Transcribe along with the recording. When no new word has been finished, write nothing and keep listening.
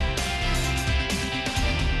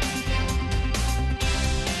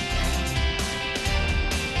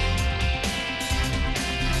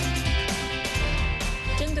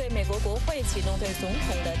启动对总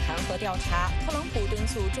统的弹劾调查。特朗普敦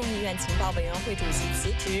促众议院情报委员会主席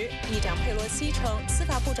辞职。议长佩洛西称，司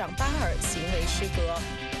法部长班尔行为失格。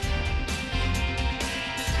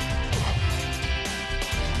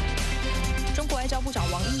中国外交部长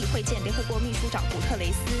王毅会见联合国秘书长古特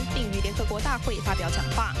雷斯，并于联合国大会发表讲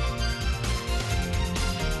话。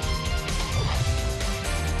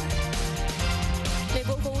美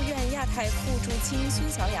国国务院亚太副驻青孙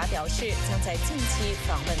小雅表示，将在近期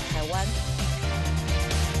访问台湾。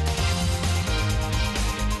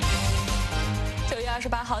9月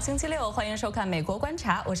28号星期六，欢迎收看《美国观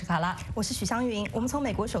察》，我是卡拉，我是许湘云。我们从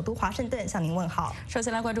美国首都华盛顿向您问好。首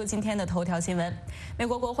先来关注今天的头条新闻：美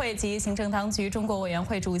国国会及行政当局中国委员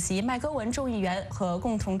会主席麦戈文众议员和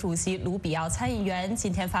共同主席卢比奥参议员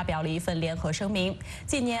今天发表了一份联合声明，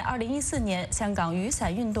纪念2014年香港雨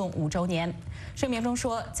伞运动5周年。声明中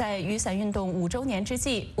说，在雨伞运动5周年之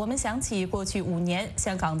际，我们想起过去5年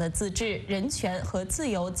香港的自治、人权和自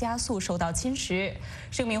由加速受到侵蚀。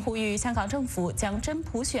声明呼吁香港政府将真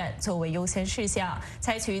普选作为优先事项，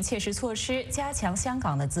采取切实措施加强香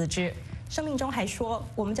港的自治。声明中还说，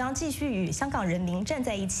我们将继续与香港人民站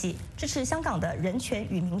在一起，支持香港的人权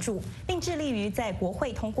与民主，并致力于在国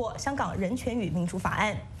会通过香港人权与民主法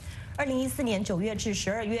案。2014年9月至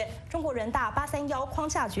12月，中国人大831框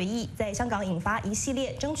架决议在香港引发一系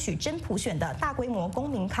列争取真普选的大规模公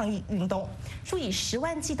民抗议运动，数以10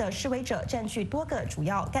万计的示威者占据多个主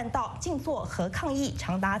要干道，静坐和抗议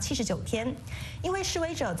长达79天。因为示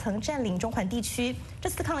威者曾占领中环地区，这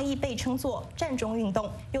次抗议被称作“占中运动”，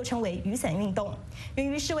又称为“雨伞运动”。源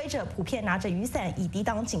于示威者普遍拿着雨伞以抵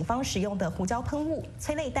挡警方使用的胡椒喷雾、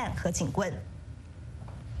催泪弹和警棍。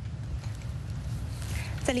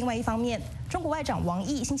在另外一方面，中国外长王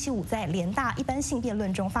毅星期五在联大一般性辩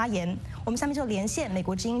论中发言。我们下面就连线美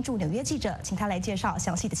国之音驻纽约记者，请他来介绍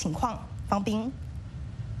详细的情况。方斌，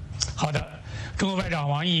好的。中国外长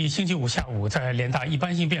王毅星期五下午在联大一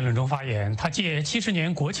般性辩论中发言，他借70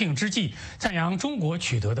年国庆之际赞扬中国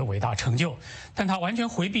取得的伟大成就，但他完全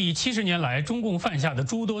回避70年来中共犯下的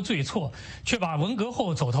诸多罪错，却把文革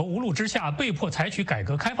后走投无路之下被迫采取改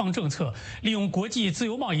革开放政策，利用国际自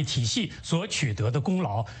由贸易体系所取得的功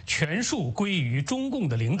劳全数归于中共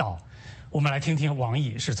的领导。我们来听听王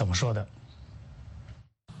毅是怎么说的。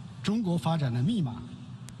中国发展的密码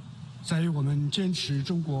在于我们坚持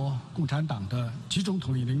中国共产党的集中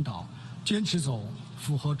统一领导，坚持走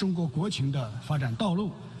符合中国国情的发展道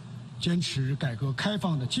路，坚持改革开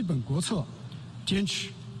放的基本国策，坚持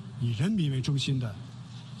以人民为中心的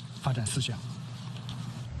发展思想。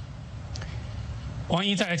王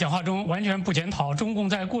毅在讲话中完全不检讨中共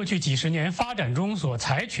在过去几十年发展中所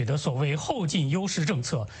采取的所谓后进优势政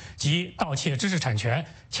策，即盗窃知识产权、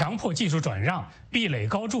强迫技术转让、壁垒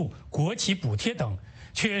高筑、国企补贴等，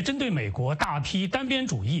却针对美国大批单边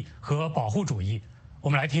主义和保护主义。我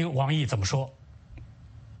们来听王毅怎么说。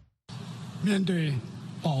面对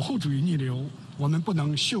保护主义逆流，我们不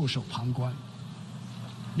能袖手旁观。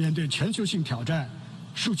面对全球性挑战，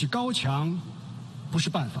竖起高墙不是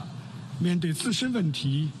办法。面对自身问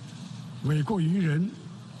题，诿过于人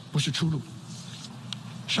不是出路。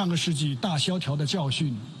上个世纪大萧条的教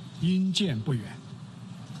训因见不远。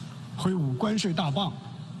挥舞关税大棒，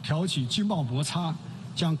挑起经贸摩擦，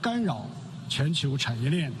将干扰全球产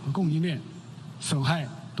业链和供应链，损害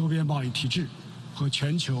多边贸易体制和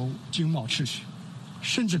全球经贸秩序，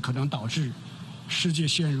甚至可能导致世界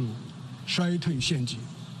陷入衰退陷阱。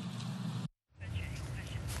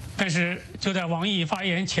但是就在王毅发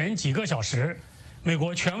言前几个小时，美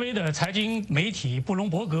国权威的财经媒体布隆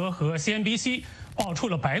伯格和 CNBC 爆出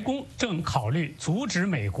了白宫正考虑阻止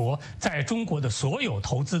美国在中国的所有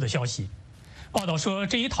投资的消息。报道说，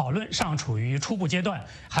这一讨论尚处于初步阶段，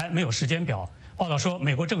还没有时间表。报道说，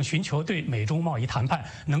美国正寻求对美中贸易谈判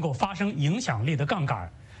能够发生影响力的杠杆。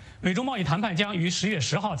美中贸易谈判将于10月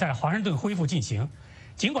10号在华盛顿恢复进行。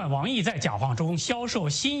尽管王毅在讲话中销售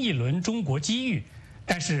新一轮中国机遇，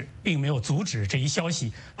但是并没有阻止这一消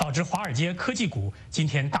息，导致华尔街科技股今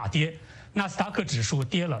天大跌，纳斯达克指数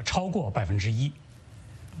跌了超过1%。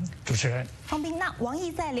主持人方斌，那王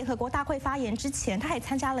毅在联合国大会发言之前，他还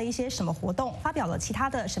参加了一些什么活动，发表了其他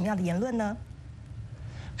的什么样的言论呢？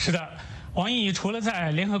是的，王毅除了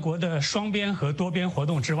在联合国的双边和多边活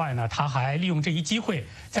动之外呢，他还利用这一机会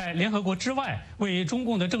在联合国之外为中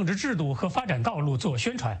共的政治制度和发展道路做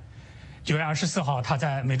宣传。9月24号，他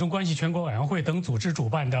在美中关系全国委员会等组织主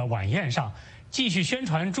办的晚宴上，继续宣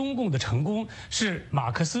传中共的成功是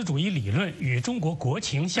马克思主义理论与中国国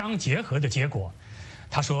情相结合的结果。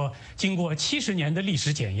他说，经过70年的历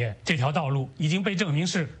史检验，这条道路已经被证明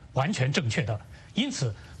是完全正确的，因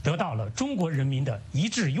此得到了中国人民的一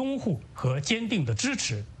致拥护和坚定的支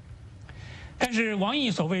持。但是王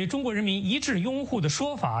毅所谓中国人民一致拥护的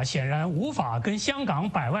说法，显然无法跟香港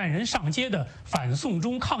100万人上街的反送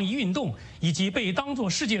中抗议运动，以及被当作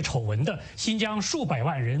世界丑闻的新疆数百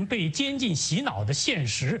万人被监禁洗脑的现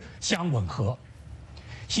实相吻合。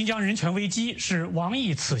新疆人权危机是王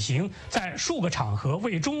毅此行在数个场合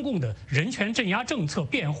为中共的人权镇压政策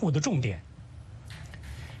辩护的重点。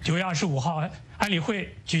9月25号，安理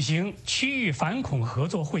会举行区域反恐合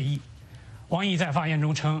作会议，王毅在发言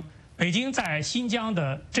中称，北京在新疆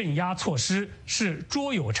的镇压措施是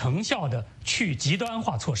卓有成效的去极端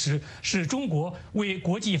化措施，是中国为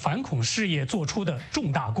国际反恐事业做出的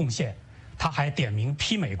重大贡献。他还点名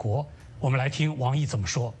批美国，我们来听王毅怎么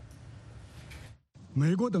说。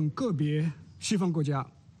美国等个别西方国家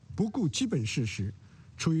不顾基本事实，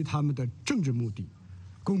出于他们的政治目的，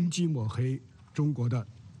攻击抹黑中国的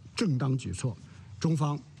正当举措，中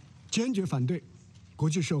方坚决反对，国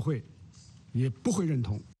际社会也不会认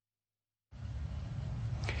同。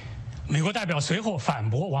美国代表随后反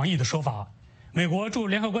驳王毅的说法。美国驻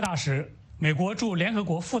联合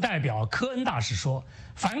国副代表科恩大使说，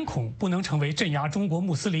反恐不能成为镇压中国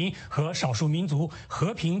穆斯林和少数民族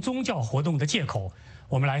和平宗教活动的借口。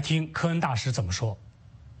我们来听科恩大使怎么说。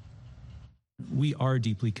We are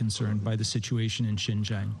deeply concerned by the situation in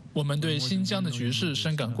Xinjiang. 我们对新疆的局势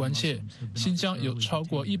深感关切。新疆有超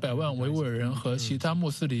过100万维吾尔人和其他穆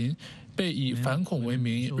斯林被以反恐为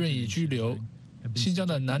名任意拘留。新疆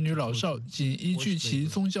的男女老少仅依据其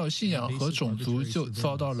宗教信仰和种族就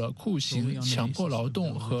遭到了酷刑、强迫劳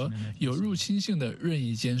动和有入侵性的任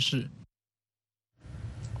意监视。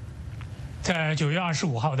在9月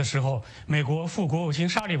25号的时候，美国副国务卿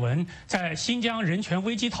沙利文在新疆人权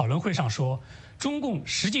危机讨论会上说，中共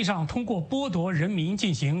实际上通过剥夺人民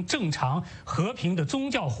进行正常和平的宗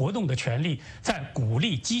教活动的权利，在鼓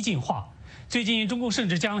励激进化。最近，中共甚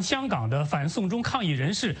至将香港的反送中抗议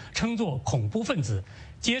人士称作恐怖分子，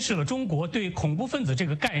揭示了中国对恐怖分子这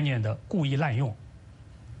个概念的故意滥用。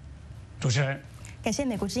主持人，感谢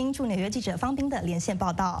美国之音驻纽约记者方斌的连线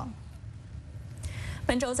报道。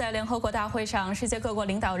本周在联合国大会上，世界各国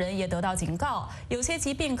领导人也得到警告，有些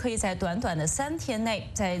疾病可以在短短的3天内，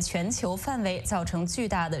在全球范围造成巨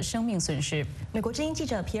大的生命损失。美国之音记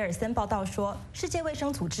者皮尔森报道说，世界卫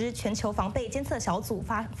生组织全球防备监测小组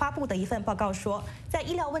发布的一份报告说，在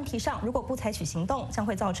医疗问题上，如果不采取行动，将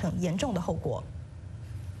会造成严重的后果。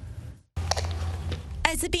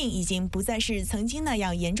艾滋病已经不再是曾经那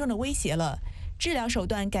样严重的威胁了。治疗手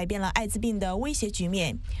段改变了艾滋病的威胁局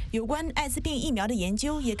面，有关艾滋病疫苗的研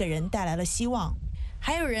究也给人带来了希望。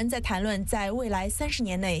还有人在谈论在未来30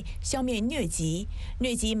年内消灭疟疾，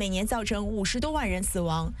疟疾每年造成50多万人死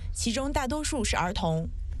亡，其中大多数是儿童。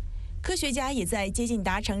科学家也在接近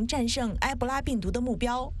达成战胜埃博拉病毒的目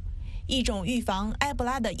标。一种预防埃博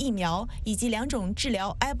拉的疫苗以及2种治疗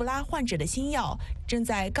埃博拉患者的新药正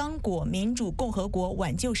在刚果民主共和国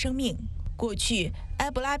挽救生命。过去，埃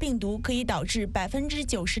博拉病毒可以导致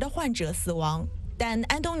90%的患者死亡，但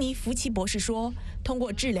安东尼·福奇博士说，通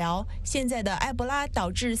过治疗，现在的埃博拉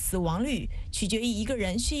导致死亡率取决于一个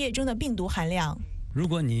人血液中的病毒含量。如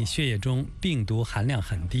果你血液中病毒含量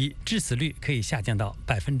很低，致死率可以下降到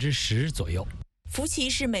10%左右。福奇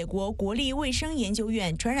是美国国立卫生研究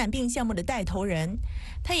院传染病项目的带头人，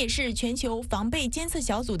他也是全球防备监测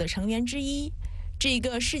小组的成员之一。这一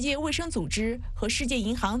个世界卫生组织和世界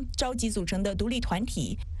银行召集组成的独立团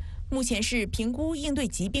体，目前是评估应对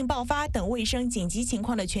疾病爆发等卫生紧急情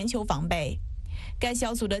况的全球防备。该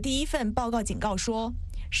小组的第一份报告警告说，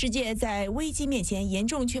世界在危机面前严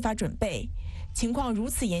重缺乏准备。情况如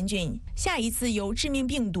此严峻，下一次由致命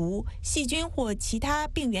病毒、细菌或其他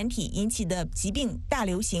病原体引起的疾病大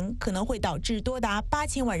流行可能会导致多达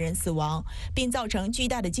8000万人死亡，并造成巨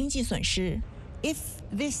大的经济损失。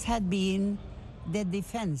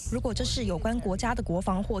如果这是有关国家的国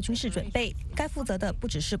防或军事准备，该负责的不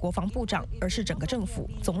只是国防部长，而是整个政府、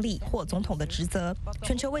总理或总统的职责。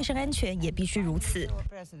全球卫生安全也必须如此。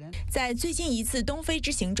在最近一次东非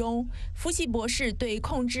之行中，福奇博士对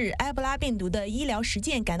控制埃博拉病毒的医疗实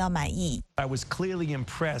践感到满意。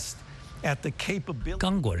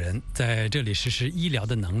刚果人在这里实施医疗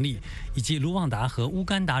的能力，以及卢旺达和乌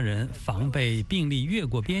干达人防备病例越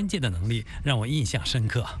过边界的能力，让我印象深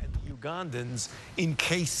刻。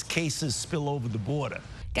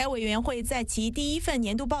该委员会在其第一份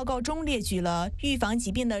年度报告中列举了预防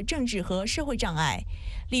疾病的政治和社会障碍，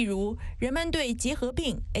例如人们对结核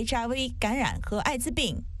病、HIV 感染和艾滋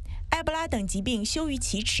病、埃博拉等疾病羞于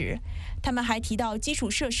启齿。他们还提到基础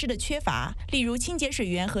设施的缺乏，例如清洁水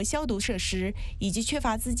源和消毒设施，以及缺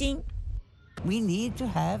乏资金。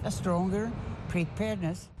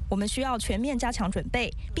我们需要全面加强准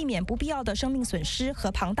备，避免不必要的生命损失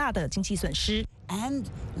和庞大的经济损失。And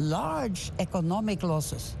large economic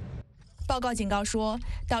losses. 报告警告说，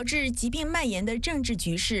导致疾病蔓延的政治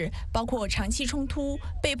局势包括长期冲突、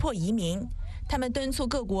被迫移民。他们敦促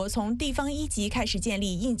各国从地方一级开始建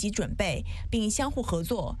立应急准备，并相互合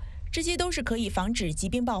作。这些都是可以防止疾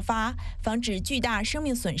病爆发、防止巨大生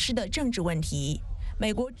命损失的政治问题。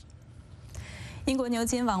英国牛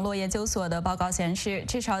津网络研究所的报告显示，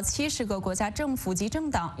至少70个国家政府及政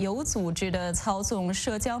党有组织地操纵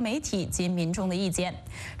社交媒体及民众的意见。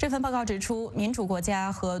这份报告指出，民主国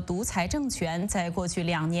家和独裁政权在过去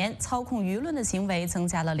2年操控舆论的行为增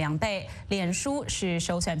加了2倍，脸书是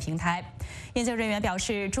首选平台。研究人员表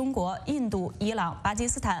示，中国、印度、伊朗、巴基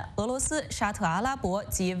斯坦、俄罗斯、沙特阿拉伯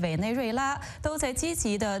及委内瑞拉都在积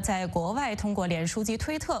极地在国外通过脸书及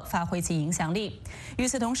推特发挥其影响力。与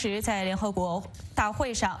此同时，在联合国大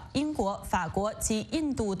会上，英国、法国及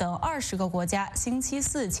印度等20个国家星期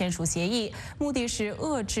4签署协议，目的是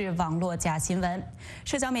遏制网络假新闻。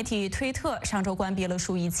社交媒体推特上周关闭了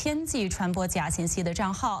数以千计传播假信息的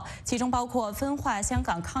账号，其中包括分化香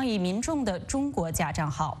港抗议民众的中国假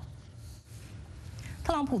账号。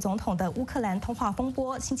特朗普总统的乌克兰通话风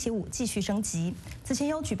波星期5继续升级。此前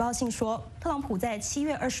有举报信说，特朗普在7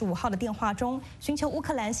月25号的电话中寻求乌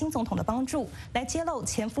克兰新总统的帮助，来揭露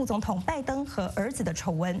前副总统拜登和儿子的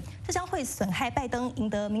丑闻。这将会损害拜登赢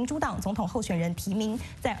得民主党总统候选人提名，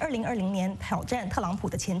在2020年挑战特朗普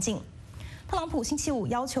的前景。特朗普星期5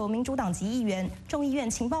要求民主党籍议员、众议院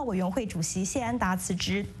情报委员会主席谢安达辞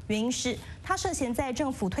职，原因是他涉嫌在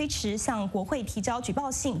政府推迟向国会提交举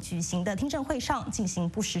报信举行的听证会上进行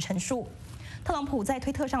不实陈述。特朗普在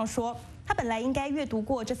推特上说，他本来应该阅读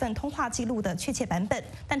过这份通话记录的确切版本，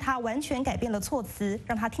但他完全改变了措辞，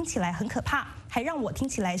让他听起来很可怕，还让我听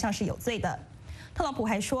起来像是有罪的。特朗普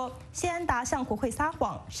还说，谢安达向国会撒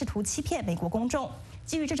谎，试图欺骗美国公众。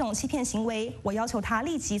基于这种欺骗行为，我要求他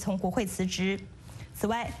立即从国会辞职。此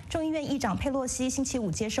外，众议院议长佩洛西星期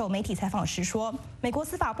5接受媒体采访时说，美国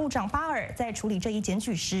司法部长巴尔在处理这一检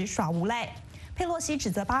举时耍无赖。佩洛西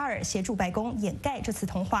指责巴尔协助白宫掩盖这次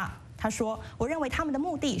通话。他说：“我认为他们的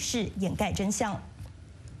目的是掩盖真相。”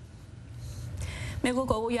美国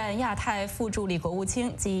国务院亚太副助理国务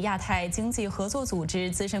卿及亚太经济合作组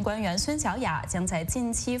织资深官员孙小雅将在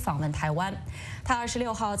近期访问台湾。她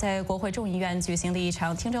26号在国会众议院举行的一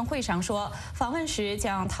场听证会上说，访问时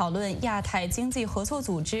将讨论亚太经济合作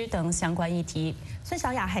组织等相关议题。孙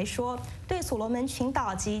小雅还说，对所罗门群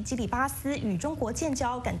岛及基里巴斯与中国建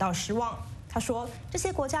交感到失望。他说，这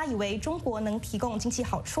些国家以为中国能提供经济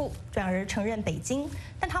好处，转而承认北京，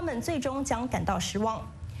但他们最终将感到失望。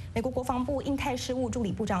美国国防部印太事务助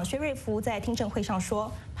理部长薛瑞福在听证会上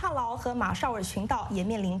说，帕劳和马绍尔群岛也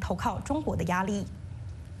面临投靠中国的压力。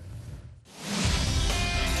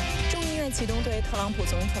众议院启动对特朗普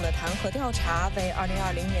总统的弹劾调查，为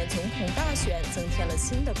2020年总统大选增添了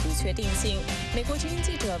新的不确定性。美国之音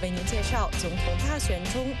记者为您介绍总统大选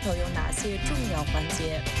中都有哪些重要环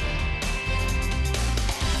节。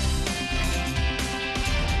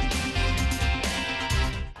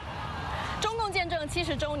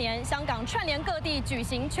70周年，香港串联各地举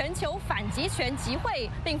行全球反极权集会，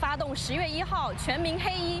并发动10月1号全民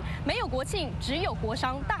黑衣，没有国庆，只有国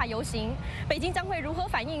殇大游行。北京将会如何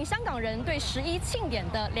反映香港人对11庆典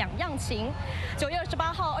的两样情？9月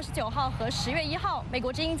28号、29号和10月1号，美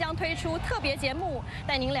国之音将推出特别节目，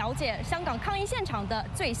带您了解香港抗议现场的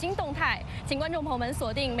最新动态。请观众朋友们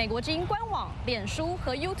锁定美国之音官网、脸书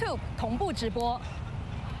和 YouTube 同步直播。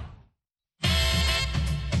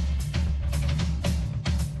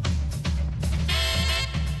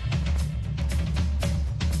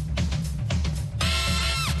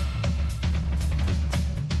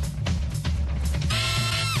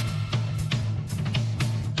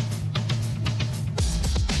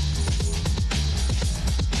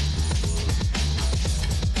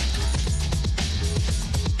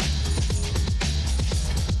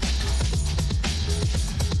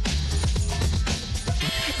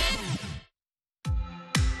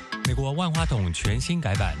美国万花筒全新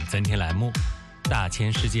改版，增添栏目，大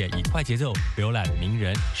千世界以快节奏浏览名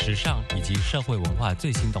人、时尚以及社会文化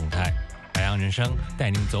最新动态。白羊人生带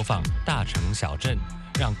您走访大城小镇，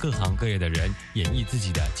让各行各业的人演绎自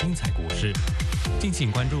己的精彩故事。敬请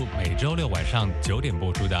关注每周6晚上9点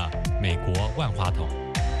播出的《美国万花筒》。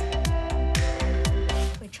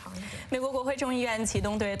美国国国会众议院启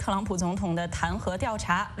动对特朗普总统的弹劾调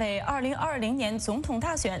查，为2020年总统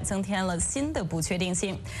大选增添了新的不确定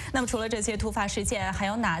性。那么，除了这些突发事件，还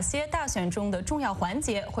有哪些大选中的重要环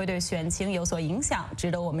节会对选情有所影响，值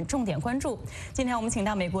得我们重点关注？今天我们请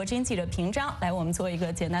到美国之音记者平章来我们做一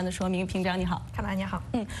个简单的说明。平章你好，看来你好。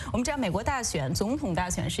我们知道美国大选、总统大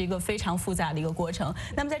选是一个非常复杂的一个过程。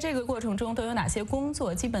那么在这个过程中都有哪些工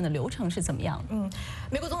作？基本的流程是怎么样？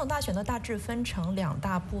美国总统大选呢，大致分成2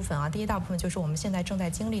大部分啊。第一大部分就是我们现在正在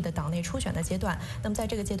经历的党内初选的阶段。那么在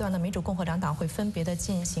这个阶段呢，民主、共和两党会分别的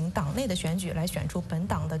进行党内的选举，来选出本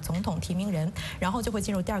党的总统提名人，然后就会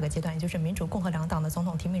进入第2个阶段，也就是民主、共和两党的总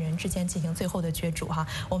统提名人之间进行最后的角逐哈。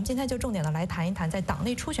我们今天就重点的来谈一谈在党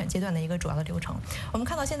内初选阶段的一个主要的流程。我们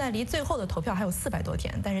看到现在离最后的投票还有400多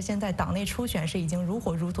天，但是现在党内初选是已经如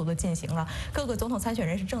火如荼的进行了，各个总统参选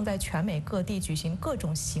人是正在全美各地举行各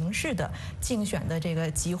种形式的竞选的这个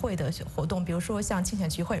集会的活动，比如说像竞选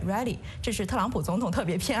集会 rally， 这是特朗普总统特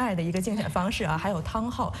别偏爱的一个竞选方式啊，还有town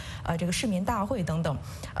hall，这个市民大会等等。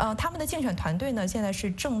他们的竞选团队呢，现在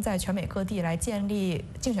是正在全美各地来建立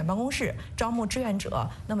竞选办公室，招募志愿者，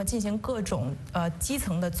那么进行各种基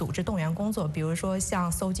层的组织动员工作，比如说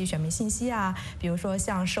像搜集选民信息啊，比如说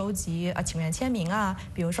像收集请愿签名啊，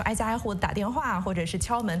比如说挨家挨户打电话或者是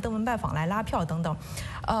敲门登门拜访来拉票等等。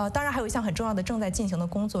当然还有一项很重要的正在进行的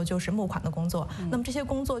工作就是募款的工作。那么这些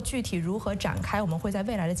工作具体如何展开，我们会在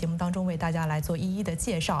未来的节目当中为大家来做一一的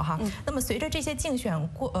介绍哈。那么随着这些竞选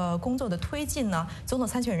工作的推进呢，总统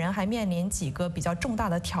参选人还面临几个比较重大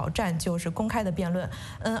的挑战，就是公开的辩论。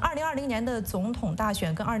2020年的总统大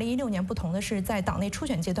选跟2016年不同的是，在党内初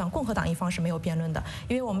选阶段，共和党一方是没有辩论的，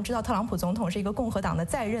因为我们知道特朗普总统是一个共和党的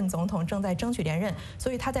在任总统，正在争取连任，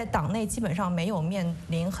所以他在党内基本上没有面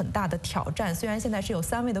临很大的挑战。虽然现在是有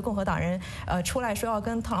3位的共和党人出来说要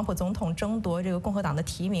跟特朗普总统争夺这个共和党的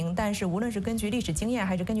提名，但是无论是根据历史经验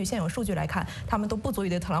还是根据现有数据来看，他们都不足以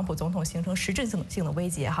对特朗普总统形成实质性的威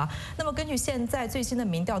胁哈。那么根据现在最新的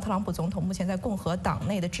民调，特朗普总统目前在共和党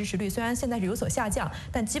内的支持率虽然现在是有所下降，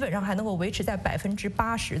但基本上还能够维持在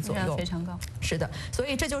80%左右，非常高。是的，所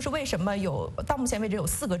以这就是为什么到目前为止有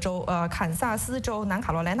4个州，堪萨斯州、南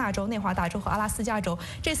卡罗来纳州、内华达州和阿拉斯加州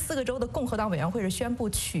这4个州的共和党委员会是宣布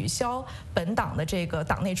取消本党的这个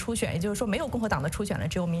党内初选，也就是说没有共和党的初选了，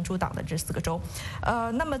只有民主党的这4个州。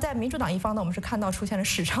那么在民主党一方呢，我们是看到出现了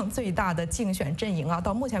史上最大的竞选阵营啊，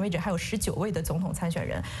到目前为止还有19位的总统参选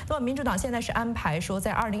人。那么民主党现在是安排说，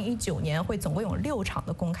在2019年会总共有6场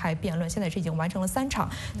的公开辩论，现在是已经完成了3场。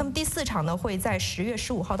那么第4场呢，会在10月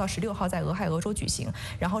15号到16号在俄亥俄州举行，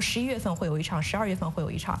然后11月份会有1场，12月份会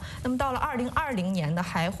有1场。那么到了2020年呢，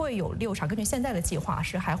还会有6场，根据现在的计划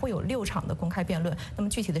是还会有6场的公开辩论。那么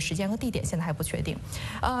具体的时间和地点现在还不确定。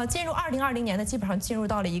进入2020年呢，基本上进入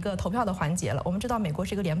到了一个投票的环节了。我们知道美国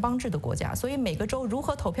是一个联邦制的国家，所以每个州如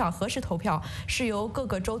何投票、何时投票是由各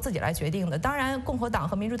个州自己来决定的。当然，共和党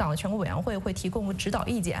和民主党的全国委员会会提供指导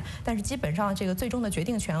意见，但是基本上这个最终的决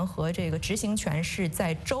定权和这个执行权是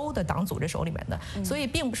在州的党组织手里面的，所以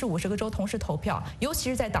并不是50个州同时投票，尤其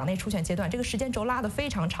是在党内初选阶段，这个时间轴拉得非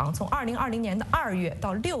常长，从2020年的2月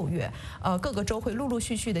到6月，各个州会陆陆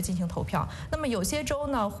续续的进行投票。那么有些州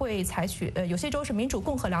呢会采取有些州是民主、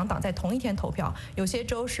共和两党在同一天投票，有些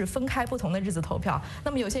州是分开不同的日子投票。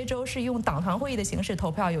那么有些州是用党团会议的形式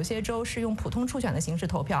投票，有些州是用普通初选的形式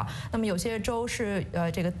投票。那么有些州是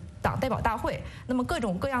这个党代表大会。那么各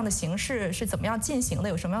种各样的形式是怎么样进行的，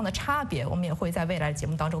有什么样的差别，我们也会在未来的节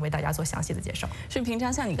目当中为大家做详细的介绍。是平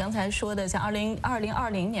常像你刚才说的，像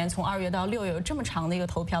2020年从2月到6月有这么长的一个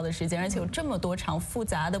投票的时间，而且有这么多场复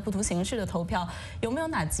杂的不同形式的投票，有没有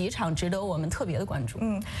哪几场值得我们特别的关注？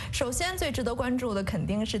首先最值得关注的肯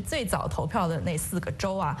定是最早投票的那4个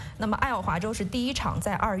州啊。那么爱奥华州是第1场，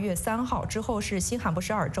在2月3号，之后是新罕布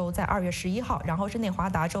什尔州在2月11号，然后是内华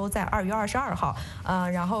达州在2月22号，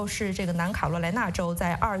然后是这个南卡罗来纳州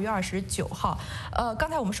在2月29号。刚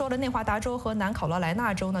才我们说了，内华达州和南卡罗来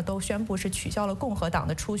纳州呢都宣布是取消了共和党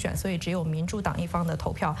的初选，所以只有民主党一方的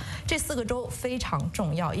投票。这4个州非常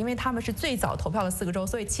重要，因为他们是最早投票的4个州，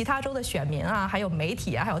所以其他州的选民啊，还有媒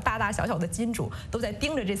体啊，还有大大小小的金主都在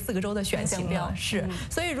盯着这4个州的选情呢。是，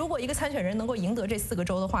所以如果一个参选人能够赢得这4个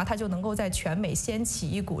州的话，他就能够在全美掀起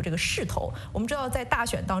一股这个势头。我们知道在大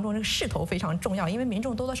选当中，这个势头非常重要，因为民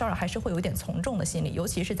众多多少少还是会有一点从众的心理，尤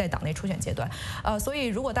其是在在党内初选阶段。所以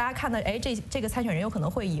如果大家看到，这个参选人有可能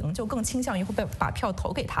会赢，就更倾向于会把票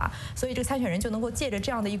投给他，所以这个参选人就能够借着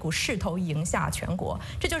这样的一股势头赢下全国。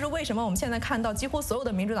这就是为什么我们现在看到几乎所有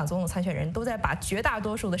的民主党总统参选人都在把绝大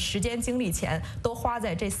多数的时间、精力、钱都花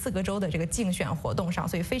在这4个州的这个竞选活动上，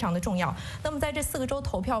所以非常的重要。那么在这4个州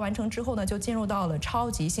投票完成之后呢，就进入到了超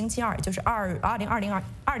级星期二，也就是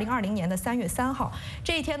2020年的3月3号。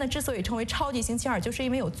这一天呢，之所以称为超级星期二，就是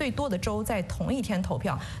因为有最多的州在同一天投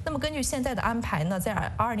票。那么根据现在的安排呢，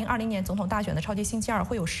在2020年总统大选的超级星期二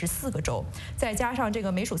会有14个州，再加上这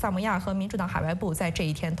个美属萨摩亚和民主党海外部在这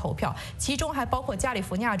一天投票，其中还包括加利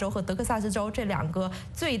福尼亚州和德克萨斯州这2个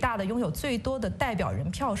最大的拥有最多的代表人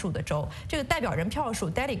票数的州。这个代表人票数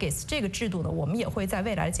delegates 这个制度呢，我们也会在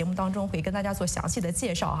未来的节目当中会跟大家做详细的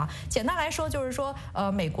介绍哈。简单来说就是说，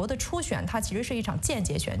美国的初选它其实是一场间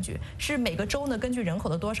接选举，是每个州呢根据人口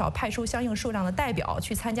的多少派出相应数量的代表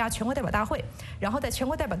去参加全国代表大会，然后在全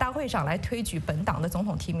国代表大会上来推举本党的总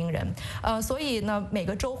统提名人。所以呢，每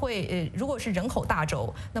个州会如果是人口大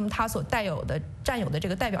州，那么它所占有的这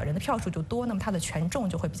个代表人的票数就多，那么它的权重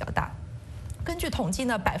就会比较大。根据统计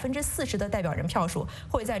呢，40%的代表人票数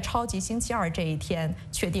会在超级星期二这一天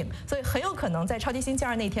确定，所以很有可能在超级星期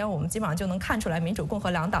二那天，我们基本上就能看出来民主共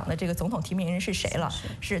和两党的这个总统提名人是谁了。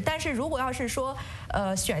但是如果要是说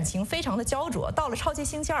选情非常的焦灼，到了超级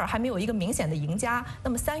星期二还没有一个明显的赢家，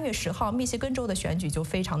那么3月10号密西根州的选举就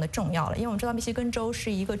非常的重要了，因为我们知道密西根州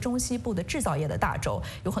是一个中西部的制造业的大州，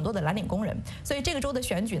有很多的蓝领工人，所以这个州的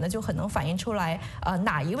选举呢就很能反映出来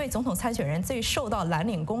哪一位总统参选人最受到蓝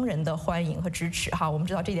领工人的欢迎和支持哈。我们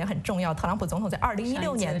知道这一点很重要，特朗普总统在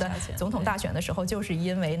2016年的总统大选的时候，就是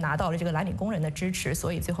因为拿到了这个蓝领工人的支持，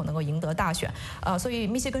所以最后能够赢得大选。所以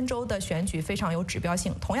密西根州的选举非常有指标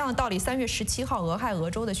性。同样的道理，3月17号俄亥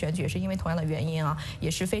俄州的选举也是因为同样的原因啊，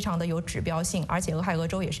也是非常的有指标性，而且俄亥俄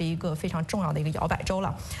州也是一个非常重要的一个摇摆州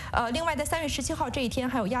了。另外在3月17号这一天，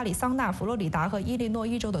还有亚利桑那、佛罗里达和伊利诺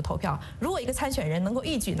伊州的投票。如果一个参选人能够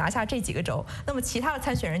一举拿下这几个州，那么其他的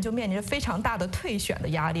参选人就面临着非常大的退选的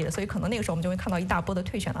压力了。所以可能那个时候我们就会看到一大波的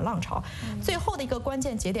退选的浪潮。最后的一个关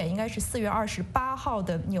键节点应该是4月28号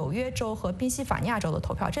的纽约州和宾夕法尼亚州的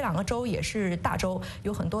投票，这2个州也是大州，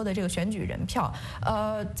有很多的这个选举人票。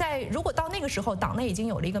如果到那个时候党内已经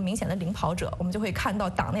有了一个明显的领跑者，我们就会看到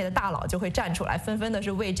党内的大佬就会站出来，纷纷的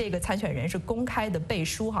是为这个参选人是公开的背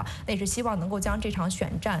书哈，那也是希望能够将这场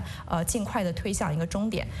选战尽快的推向一个终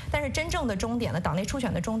点。但是真正的终点呢，党内初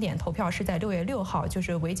选的终点投票是在6月6号，就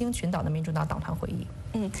是维京群岛的民主党党团会议。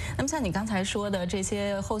那么像你刚才说的这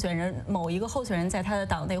些候选人，某一个候选人在他的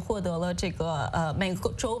党内获得了这个每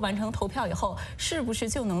个州完成投票以后，是不是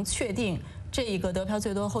就能确定这一个得票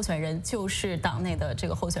最多的候选人就是党内的这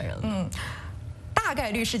个候选人了？大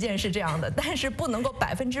概率事件是这样的，但是不能够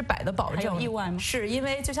100%的保证。还有意外吗？是因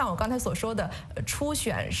为就像我刚才所说的，初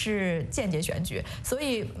选是间接选举，所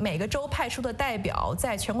以每个州派出的代表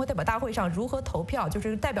在全国代表大会上如何投票，就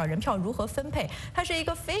是代表人票如何分配，它是一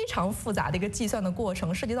个非常复杂的一个计算的过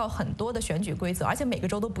程，涉及到很多的选举规则，而且每个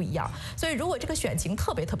州都不一样。所以如果这个选情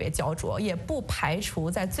特别焦灼，也不排除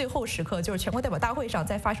在最后时刻，就是全国代表大会上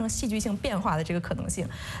再发生戏剧性变化的这个可能性。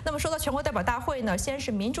那么说到全国代表大会呢，先是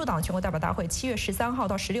民主党全国代表大会7月13号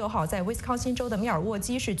到16号在威斯康辛州的密尔沃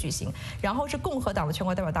基市举行，然后是共和党的全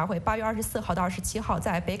国代表大会8月24号到27号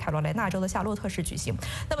在北卡罗来纳州的夏洛特市举行。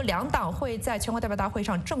那么2党会在全国代表大会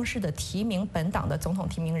上正式的提名本党的总统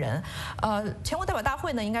提名人。全国代表大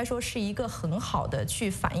会呢，应该说是一个很好的去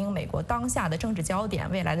反映美国当下的政治焦点、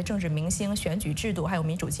未来的政治明星、选举制度还有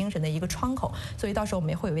民主精神的一个窗口。所以到时候我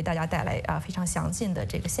们也会为大家带来非常详尽的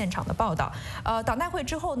这个现场的报道。党代会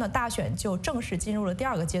之后呢，大选就正式进入了第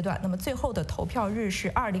2个阶段。那么最后的投票日是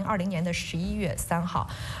2020年的11月3号。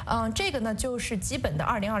这个呢就是基本的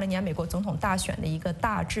2020年美国总统大选的一个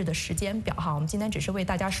大致的时间表哈。我们今天只是为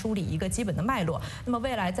大家梳理一个基本的脉络。那么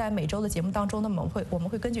未来在每周的节目当中呢，我们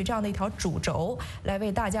会根据这样的一条主轴来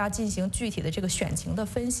为大家进行具体的这个选情的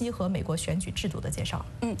分析和美国选举制度的介绍。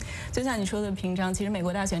就像你说的，平常其实美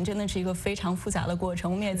国大选真的是一个非常复杂的过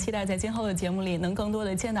程。我们也期待在今后的节目里能更多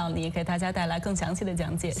的见到你，给大家带来更详细的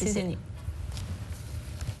讲解。谢谢你。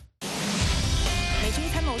美军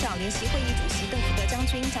参谋长联席会议主席邓福德将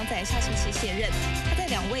军将在下星期卸任。他在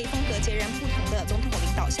2位风格截然不同的总统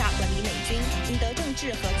领导下管理美军，赢得政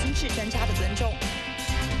治和军事专家的尊重。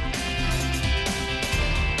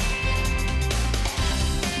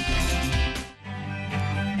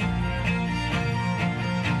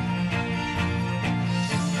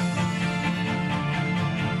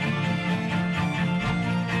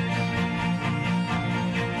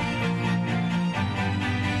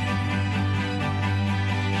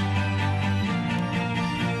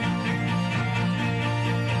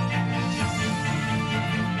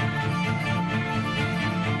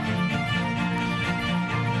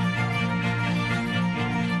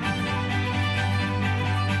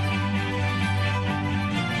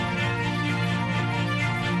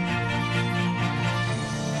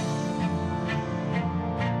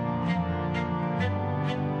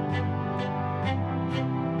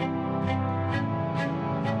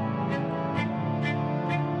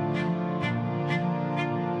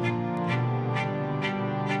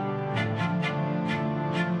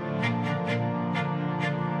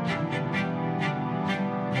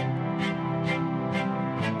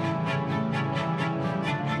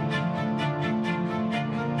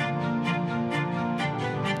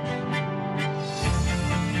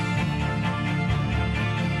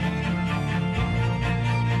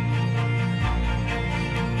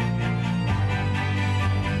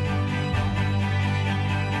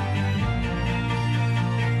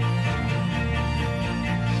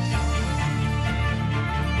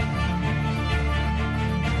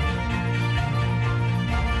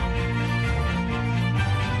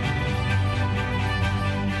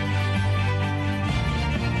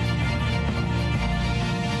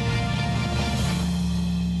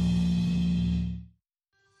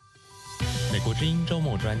之音周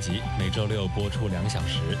末专辑每周六播出2小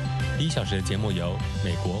时。第1小时的节目由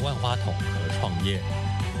美国万花筒和创业，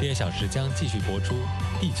第2小时将继续播出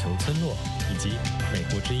地球村落以及美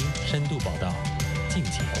国之音深度报道，敬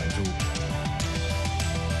请关注。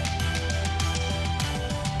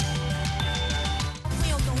富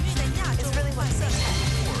有浓郁的亚洲文化色彩。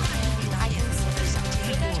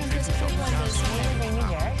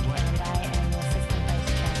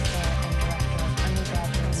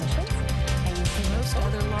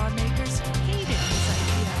Other lawmakers hated this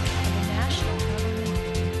idea of a national government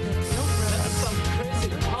that built roads. That's some crazy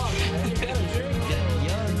talk, man. You gotta get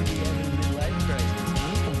young to be having a midlife crisis.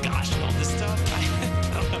 Oh gosh, all this stuff. I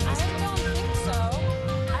don't think so.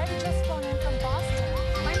 I just flown in from Boston.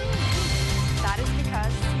 My name is That is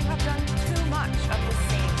because you have done too much of the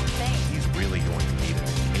same thing. He's really going to need an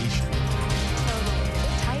vacation. Totally.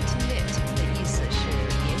 Tight knit 的意思是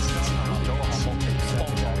连起紧密。做個項目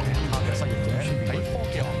幫助其他嘅失業者喺科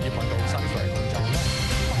技行業揾到薪水工作咧。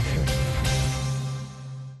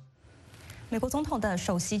美国总统的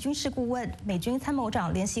首席军事顾问、美军参谋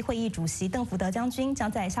长联席会议主席邓福德将军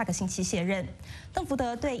将在下个星期卸任。邓福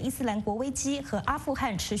德对伊斯兰国危机和阿富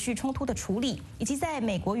汗持续冲突的处理，以及在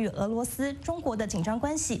美国与俄罗斯、中国的紧张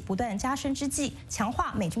关系不断加深之际，强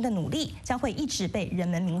化美军的努力，将会一直被人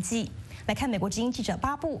们铭记。来看美国之音记者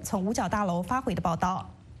巴布从五角大楼发回的报道。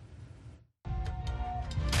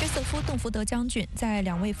约瑟夫·邓福德将军在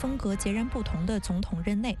2位风格截然不同的总统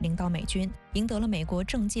任内领导美军，赢得了美国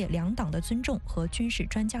政界2党的尊重和军事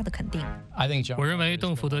专家的肯定。我认为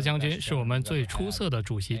邓福德将军是我们最出色的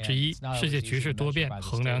主席之一。世界局势多变，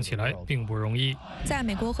衡量起来并不容易。在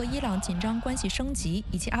美国和伊朗紧张关系升级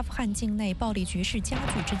以及阿富汗境内暴力局势加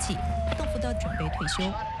剧之际，邓福德准备退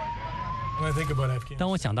休。当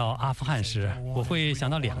我想到阿富汗时，我会想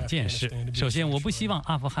到2件事。首先，我不希望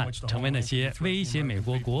阿富汗成为那些威胁美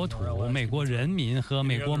国国土、美国人民和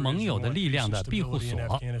美国盟友的力量的庇护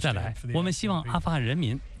所。再来，我们希望阿富汗人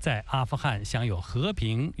民在阿富汗享有和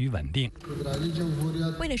平与稳定。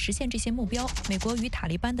为了实现这些目标，美国与塔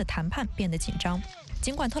利班的谈判变得紧张。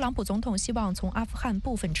尽管特朗普总统希望从阿富汗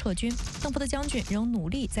部分撤军，邓福德将军仍努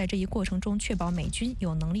力在这一过程中确保美军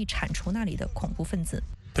有能力铲除那里的恐怖分子。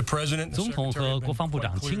总统和国防部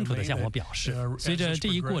长清楚地向我表示，随着这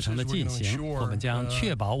一过程的进行，我们将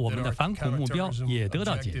确保我们的反恐目标也得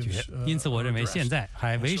到解决。因此，我认为现在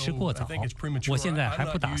还为时过早。我现在还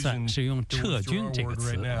不打算使用撤军这个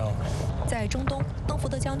词。在中东，邓福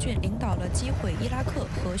德将军领导了击毁伊拉克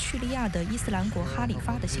和叙利亚的伊斯兰国哈里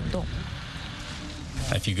发的行动。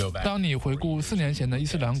当你回顾4年前的伊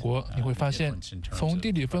斯兰国，你会发现，从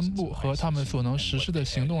地理分布和他们所能实施的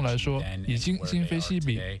行动来说，已经今非昔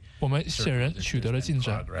比。我们显然取得了进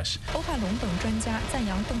展。欧汉龙等专家赞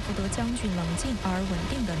扬邓福德将军冷静而稳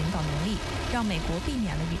定的领导能力，让美国避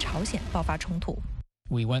免了与朝鲜爆发冲突。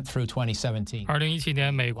2017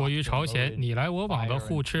年，美国与朝鲜你来我往的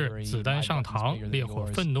互斥、子弹上膛、烈火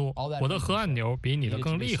愤怒、我的核按钮比你的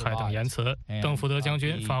更厉害等言辞，邓福德将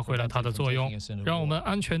军发挥了他的作用，让我们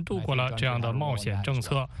安全度过了这样的冒险政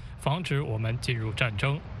策，防止我们进入战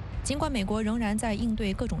争。尽管美国仍然在应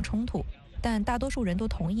对各种冲突，但大多数人都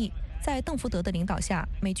同意，在邓福德的领导下，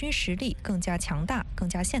美军实力更加强大、更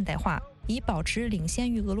加现代化，以保持领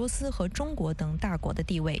先于俄罗斯和中国等大国的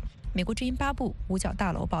地位。美国之音巴布五角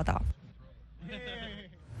大楼报道。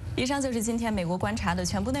以上就是今天美国观察的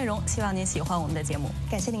全部内容，希望您喜欢我们的节目。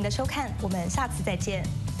感谢您的收看，我们下次再见。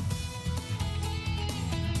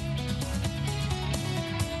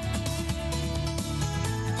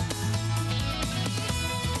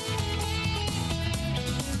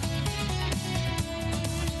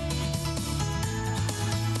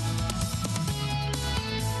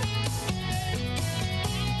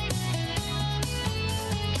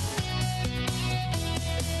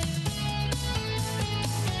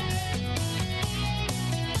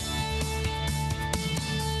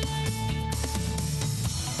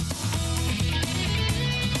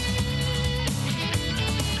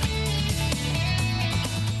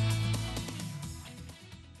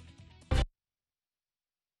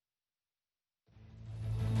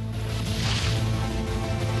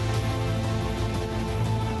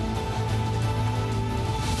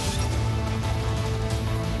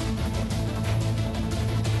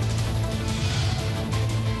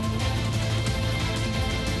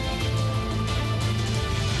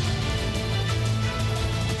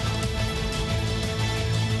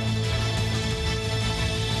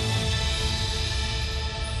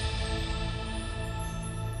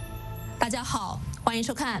大家好，欢迎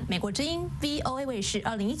收看美国之音 VOA 卫视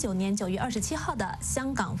2019年9月27号的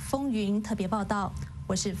香港风云特别报道。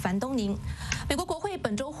我是樊东宁。美国国会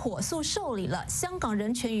本周火速受理了《香港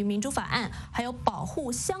人权与民主法案》还有《保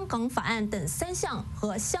护香港法案》等3项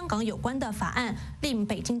和香港有关的法案，令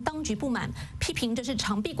北京当局不满，批评这是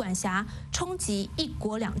长臂管辖，冲击一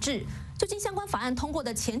国两制。究竟相关法案通过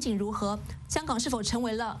的前景如何？香港是否成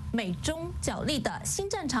为了美中角力的新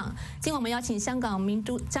战场？今晚我们邀请香港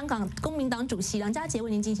公民党主席梁家杰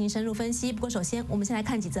为您进行深入分析。不过，首先我们先来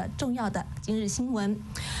看几则重要的今日新闻。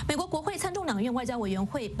美国国会参众两院外交委员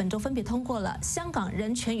会本周分别通过了《香港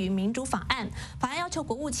人权与民主法案》，法案要求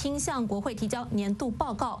国务卿向国会提交年度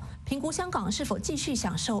报告，评估香港是否继续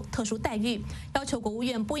享受特殊待遇，要求国务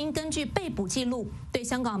院不应根据被捕记录对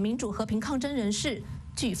香港民主和平抗争人士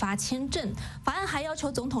拒发签证。法案还要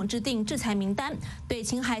求总统制定制裁名单，对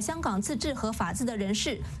侵害香港自治和法治的人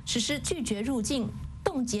士实施拒绝入境、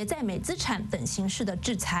冻结在美资产等形式的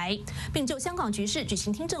制裁，并就香港局势举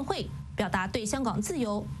行听证会，表达对香港自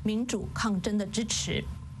由民主抗争的支持。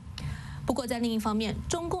不过，在另一方面，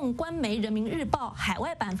中共官媒《人民日报》海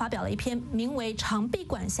外版发表了一篇名为《长臂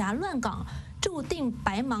管辖乱港，注定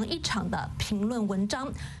白忙一场》的评论文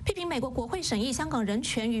章，批评美国国会审议《香港人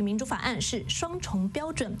权与民主法案》是双重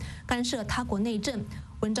标准，干涉他国内政。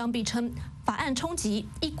文章并称，法案冲击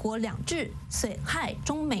一国两制，损害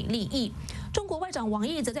中美利益。中国外长王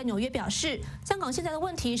毅则在纽约表示，香港现在的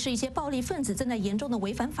问题是一些暴力分子正在严重的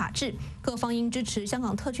违反法治，各方应支持香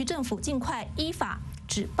港特区政府尽快依法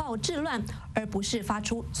止暴制乱，而不是发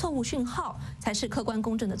出错误讯号，才是客观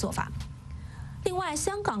公正的做法。另外，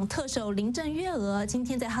香港特首林郑月娥今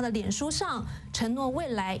天在她的脸书上承诺，未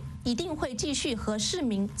来一定会继续和市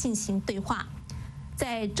民进行对话。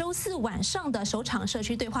在周4晚上的首场社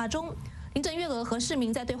区对话中，林郑月娥和市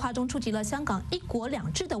民在对话中触及了香港一国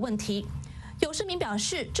两制的问题。有市民表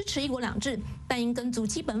示支持一国两制，但应跟足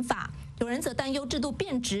基本法；有人则担忧制度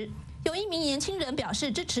变质。有一名年轻人表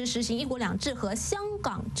示支持实行一国两制和香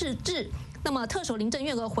港自治。那么，特首林郑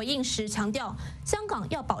月娥回应时强调，香港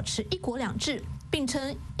要保持一国两制，并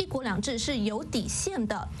称一国两制是有底线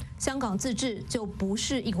的，香港自治就不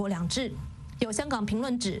是一国两制。有香港评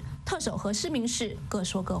论指，特首和市民是各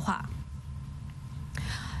说各话。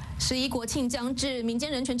11国庆将至，民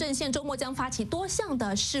间人权阵线周末将发起多项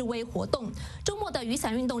的示威活动。周末的雨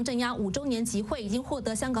伞运动镇压5周年集会已经获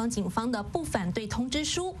得香港警方的不反对通知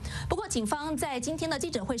书。不过，警方在今天的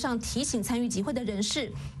记者会上提醒参与集会的人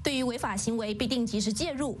士，对于违法行为必定及时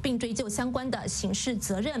介入，并追究相关的刑事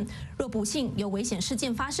责任。若不幸有危险事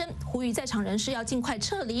件发生，呼吁在场人士要尽快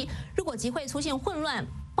撤离。如果集会出现混乱、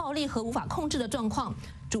暴力和无法控制的状况，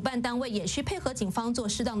主办单位也需配合警方做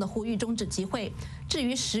适当的呼吁，终止集会。至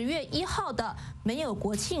于10月1号的没有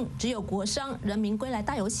国庆，只有国殇人民归来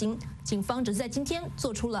大游行，警方只是在今天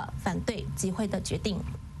做出了反对集会的决定。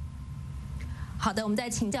好的，我们在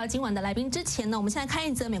请教今晚的来宾之前呢，我们现在看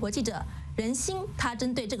一则美国记者任欣他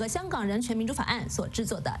针对这个香港人权民主法案所制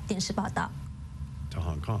作的电视报道。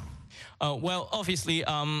Well, obviously,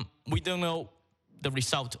 we don't know the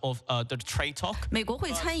result of the trade talk. 美国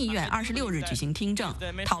会参议院26日举行听证，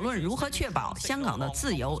讨论如何确保香港的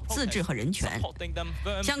自由、自治和人权。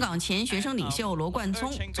香港前学生领袖罗冠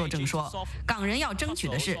聪作证说，港人要争取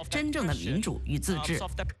的是真正的民主与自治。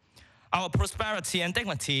Our prosperity and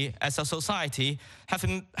dignity as a society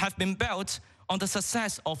have been built on the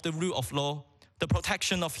success of the rule of law, the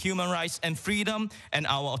protection of human rights and freedom, and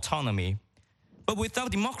our autonomy. But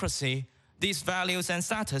without democracy, these values and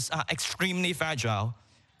status are extremely fragile.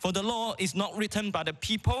 For the law is not written by the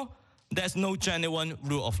people, there's no genuine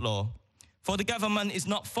rule of law. For the government is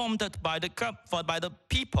not formed by the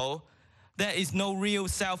people, there is no real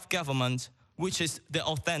self-government, which is the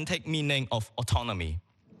authentic meaning of autonomy.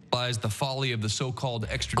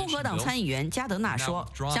 共和党参议员加德纳说，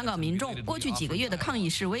香港民众过去几个月的抗议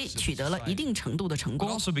示威取得了一定程度的成功。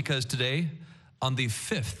Also because today, on the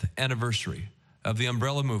 5th anniversary of the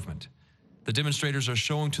umbrella movement, the demonstrators are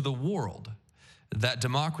showing to the world that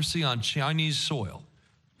democracy on Chinese soil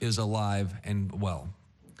is alive and well,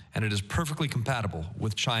 and it is perfectly compatible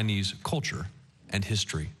with Chinese culture and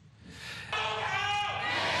history.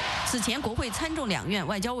 此前，国会参众两院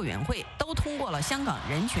外交委员会都通过了《香港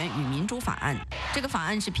人权与民主法案》。这个法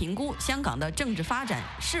案是评估香港的政治发展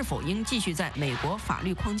是否应继续在美国法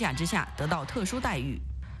律框架之下得到特殊待遇。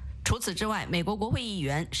除此之外，美国国会议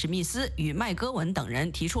员史密斯与麦戈文等人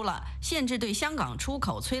提出了限制对香港出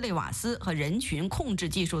口催泪瓦斯和人群控制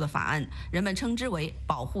技术的法案，人们称之为《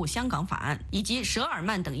保护香港法案》，以及舍尔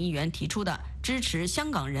曼等议员提出的支持香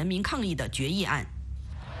港人民抗议的决议案。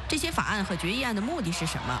这些法案和决议案的目的是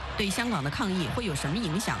什么？对香港的抗议会有什么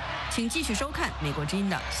影响？请继续收看美国之音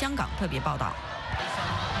的香港特别报道。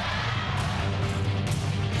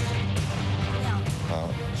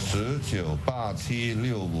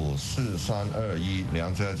1987654321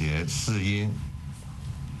梁家杰试音。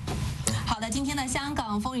好的，今天的香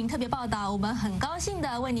港风云特别报道，我们很高兴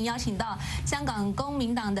的为您邀请到香港公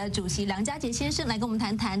民党的主席梁家杰先生来跟我们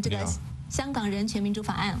谈谈这个香港人权民主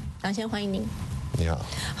法案。梁先生，欢迎您。你好。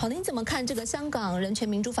好，您怎么看这个香港人权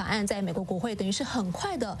民主法案在美国国会等于是很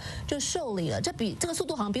快的就受理了？这个速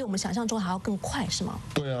度好像比我们想象中还要更快，是吗？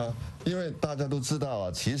对啊，因为大家都知道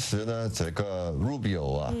啊，其实呢，这个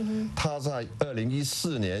Rubio 啊，他在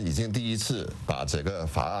2014年已经第一次把这个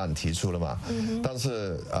法案提出了嘛，但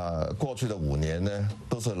是过去的5年呢，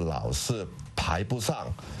都是老是排不上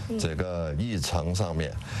这个议程上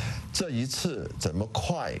面，这一次怎么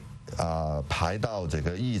快？排到这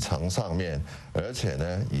个议程上面，而且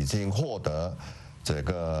呢，已经获得这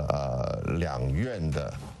个2院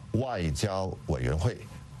的外交委员会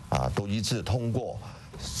都一致通过，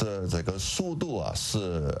这个速度啊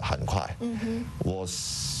是很快。我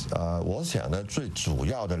想呢，最主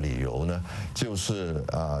要的理由呢，就是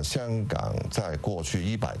香港在过去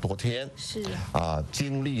100多天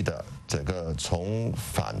经历的这个从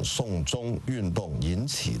反送中运动引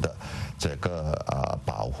起的这个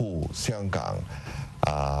保护香港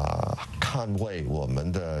捍卫我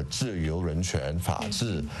们的自由、人权、法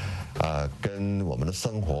治跟我们的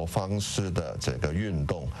生活方式的这个运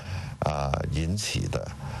动引起的。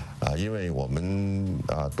因为我们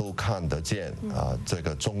都看得见这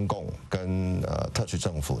个中共跟特区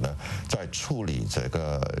政府呢，在处理这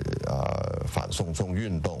个反送中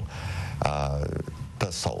运动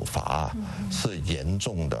的手法是严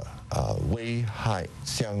重的危害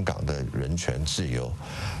香港的人权自由，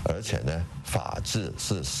而且呢，法治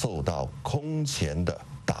是受到空前的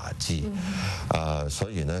打击，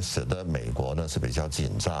所以呢，使得美国呢是比较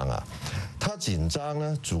紧张啊。他紧张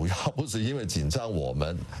呢，主要不是因为紧张我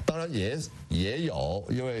们，当然也有，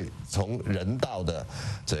因为从人道的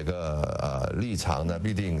这个立场呢，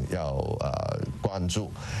必定要关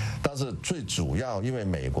注。但是最主要，因为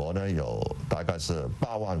美国呢有大概是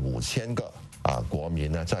85000个国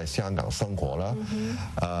民呢在香港生活了，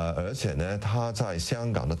而且呢，他在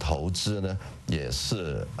香港的投资呢也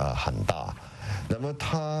是很大。那么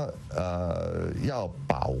他要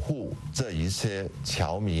保护这一些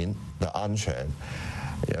侨民的安全，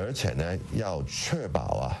而且呢要确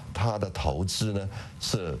保他的投资呢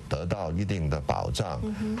是得到一定的保障，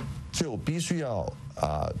就必须要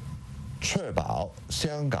确保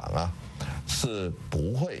香港是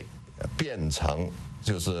不会变成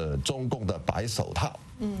就是中共的白手套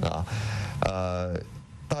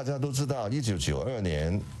大家都知道，1992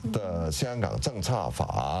年的香港政策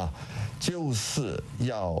法就是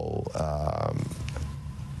要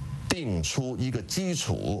定出一个基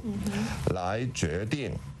础，来决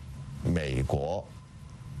定美国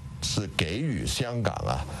是给予香港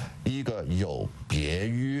一个有别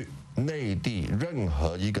于内地任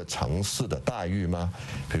何一个城市的待遇吗？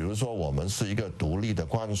比如说，我们是一个独立的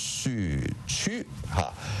关税区，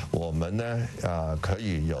我们呢可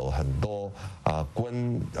以有很多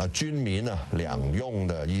军民两用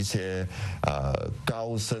的一些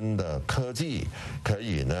高深的科技，可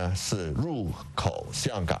以呢是入口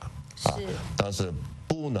香港但是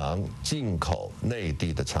不能进口内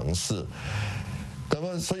地的城市。那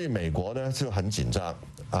么，所以美国呢就很紧张。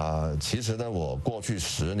其实呢，我过去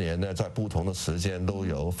10年呢，在不同的时间都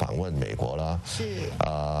有访问美国了。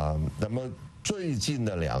那么最近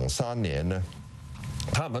的2、3年呢，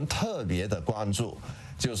他们特别的关注，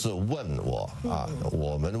就是问我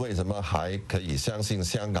我们为什么还可以相信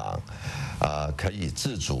香港可以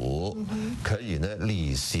自主，可以呢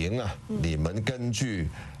履行你们根据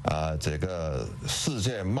这个世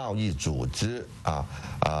界贸易组织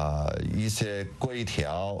一些规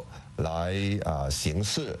条来行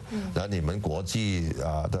事，然后你们国际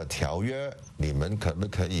的条约，你们可不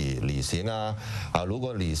可以履行如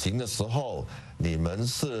果履行的时候，你们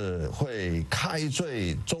是会开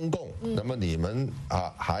罪中共，那么你们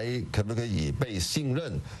还可不可以被信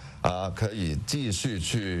任？可以继续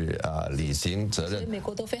去履行责任。所以美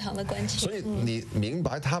国都非常的关切。所以你明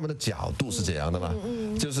白他们的角度是怎样的吗？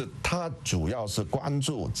就是他主要是关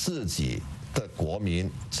注自己的国民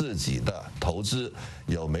自己的投资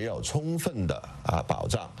有没有充分的保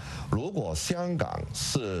障。如果香港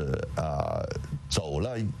是走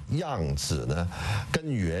了样子呢，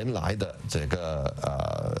跟原来的这个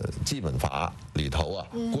基本法里头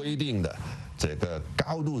规定的这个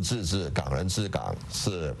高度自治、港人治港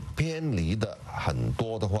是偏离的很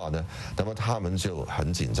多的话呢，那么他们就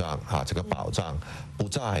很紧张这个保障不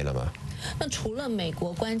在了嘛。那除了美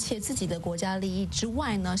国关切自己的国家利益之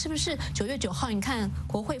外呢，是不是9月9号你看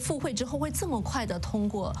国会复会之后会这么快的通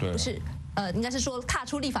过？不是应该是说踏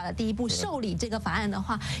出立法的第一步，受理这个法案的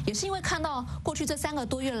话，也是因为看到过去这3个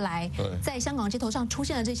多月来，在香港街头上出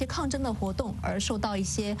现了这些抗争的活动，而受到一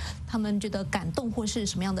些他们觉得感动或是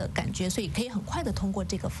什么样的感觉，所以可以很快的通过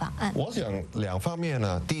这个法案。我想2方面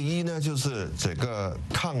呢，第一呢，就是这个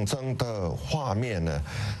抗争的画面呢，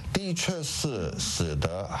的确是使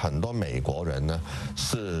得很多美国人呢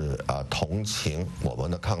是同情我们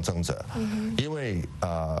的抗争者，因为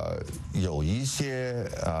有一些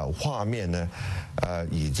画面呢，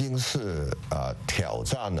已经是挑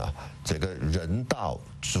战了这个人道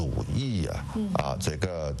主义这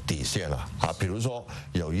个底线了比如说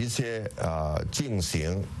有一些进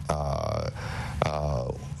行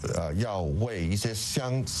要为一些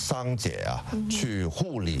伤者去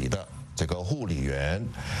护理的这个护理员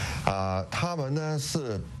他们呢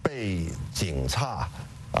是被警察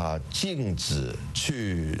禁止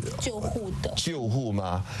去救护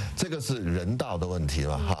吗？这个是人道的问题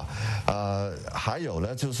嘛还有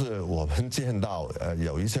呢，就是我们见到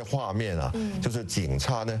有一些画面就是警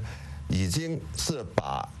察呢已经是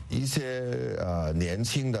把一些年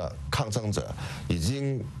轻的抗争者已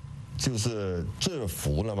经就是制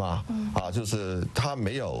服了吗？就是他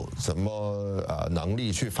没有什么能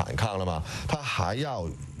力去反抗了吗？他还要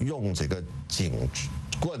用这个警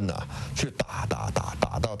棍去打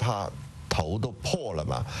到他头都破了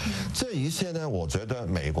嘛？这一些呢，我觉得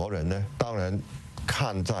美国人呢，当然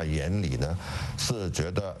看在眼里呢，是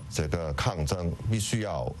觉得这个抗争必须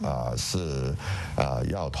要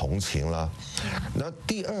要同情了。那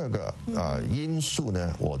第二个因素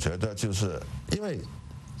呢，我觉得就是因为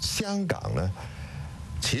香港呢，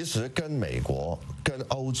其实跟美国、跟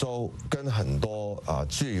欧洲、跟很多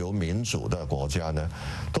自由民主的国家呢，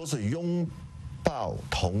都是拥抱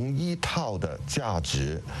同一套的价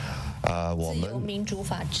值，我们自由民主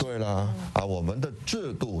法治。对了，我们的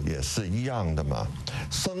制度也是一样的嘛，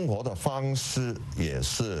生活的方式也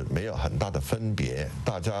是没有很大的分别，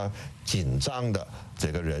大家紧张的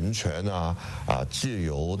这个人权自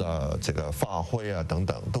由的这个发挥等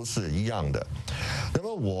等都是一样的。那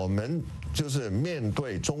么我们就是面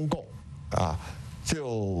对中共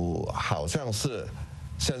就好像是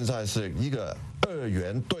现在是一个2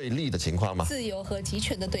元对立的情况嘛，自由和集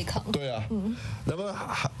权的对抗。对那么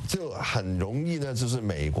就很容易呢，就是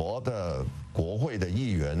美国的国会的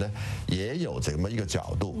议员呢，也有这么一个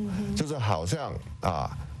角度，就是好像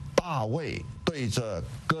大卫对着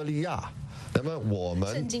歌利亚，那么我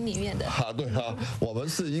们圣经里面的我们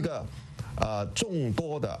是一个众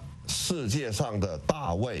多的世界上的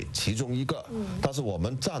大卫其中一个，但是我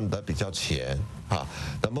们站得比较前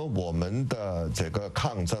那么我们的这个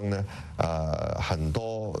抗争呢，很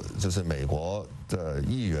多就是美国的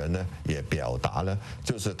议员呢也表达了，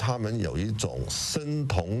就是他们有一种身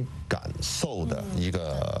同感受的一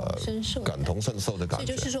个感同身受的感觉。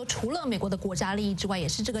所以就是说，除了美国的国家利益之外，也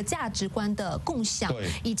是这个价值观的共享，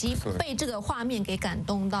以及被这个画面给感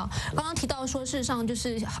动到。刚刚提到说，事实上就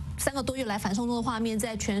是3个多月来反送中的画面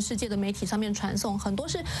在全世界的媒体上面传送，很多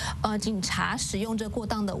是警察使用这过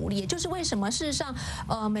当的武力，也就是为什么事实上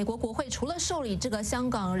美国国会除了受理这个香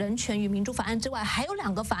港人权与民主法案之外，还有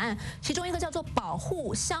2个法案，其中一个叫做保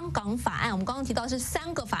护香港法案，我们刚刚提到是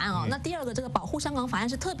3个法案那第2个这个保护香港法案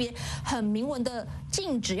是特别很明文的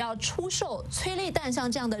禁止要出售催泪弹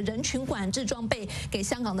像这样的人群管制装备给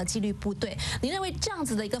香港的纪律部队。你认为这样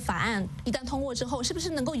子的一个法案一旦通过之后，是不是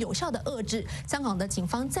能够有效的遏制香港的警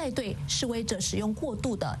方再对示威者使用过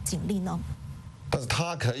度的警力呢？但是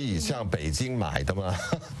他可以向北京买的嘛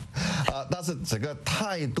但是整个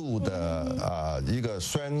态度的一个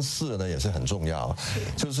宣示呢也是很重要，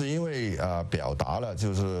就是因为表达了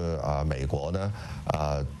就是美国呢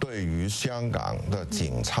对于香港的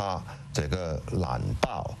警察这个懒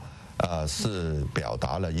暴是表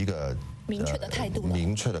达了一个明确的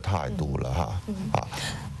态度了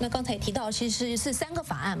那刚才提到，其实是3个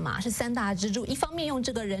法案嘛，是3大支柱。一方面用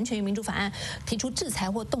这个人权与民主法案提出制裁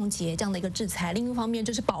或冻结这样的一个制裁，另一方面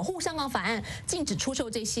就是保护香港法案，禁止出售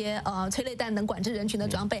这些催泪弹等管制人群的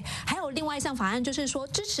装备。还有另外一项法案，就是说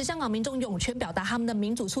支持香港民众涌泉表达他们的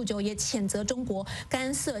民主诉求，也谴责中国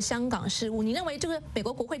干涉香港事务。你认为这个美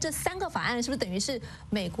国国会这3个法案是不是等于是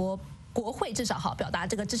美国国会至少表达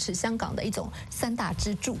这个支持香港的一种3大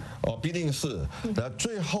支柱？必定是。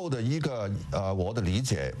最后的一个我的理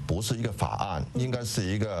解不是一个法案，应该是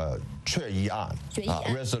一个决议案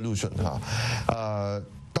resolution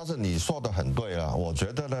但是你说的很对了，我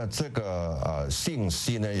觉得呢，这个信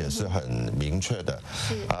息呢也是很明确的，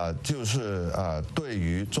就是对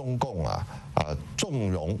于中共纵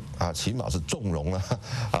容起码是纵容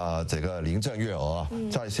了这个林郑月娥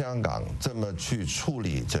在香港这么去处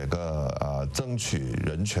理这个争取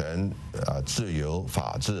人权、自由、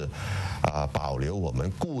法治，保留我们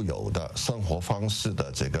固有的生活方式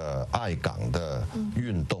的这个爱港的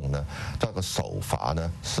运动呢，这个手法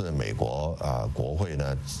呢是美国国会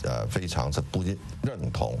呢非常是不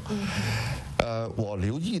认同。我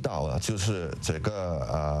留意到就是这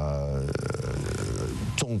个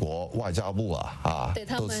中国外交部对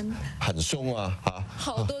他们很凶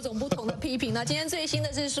好多种不同的批评呢。今天最新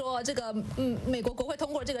的是说，这个美国国会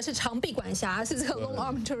通过这个是长臂管辖，是这个 long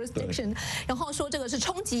arm jurisdiction， 然后说这个是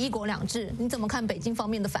冲击一国两制，你怎么看北京方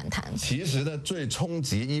面的反弹？其实呢，最冲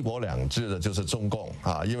击一国两制的就是中共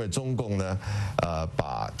因为中共呢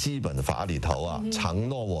把基本法里头承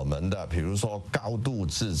诺我们的，比如说高度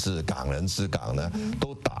自治、港人治港呢，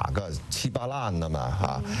都打个七八烂了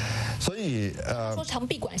嘛所以说长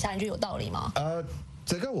臂管辖，你觉得有道理吗？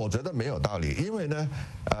这个我觉得没有道理，因为呢，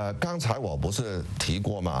刚才我不是提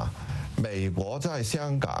过吗？美国在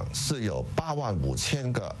香港是有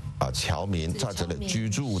85000个侨民在这里居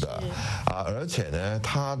住的而且呢，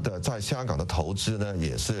他的在香港的投资呢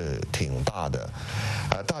也是挺大的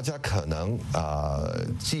大家可能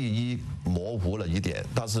记忆模糊了一点，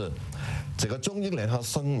但是这个中英联合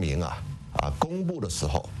声明公布的时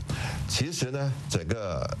候，其实呢，这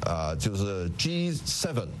个就是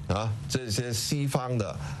G7 这些西方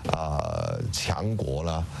的强国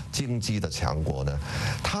啦，经济的强国呢，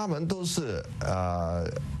他们都是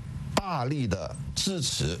大力的支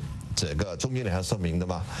持这个中英联合声明的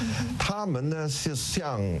嘛，他们呢是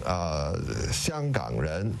向香港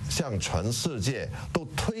人、向全世界都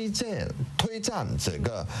推荐这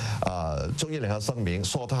个中英联合声明，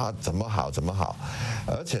说它怎么好，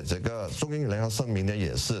而且这个中英联合声明呢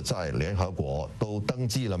也是在联合国都登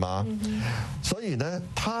记了嘛，所以呢，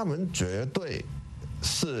他们绝对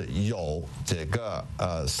是有这个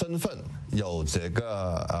身份，有这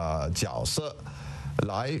个角色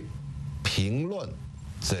来评论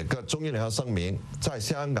这个中英联合声明在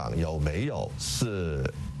香港有没有是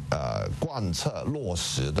贯彻落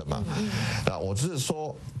实的嘛？我就是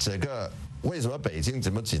说这个为什么北京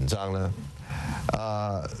这么紧张呢？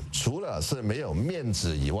除了是没有面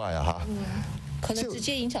子以外可能直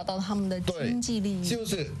接影响到他们的经济利益。就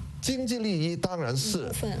是经济利益当然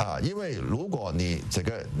是因为如果你这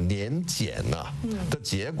个年检的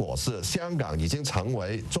结果是香港已经成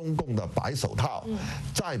为中共的白手套，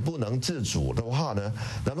再不能自主的话呢，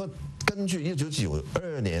那么根据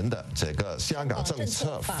1992年的这个香港政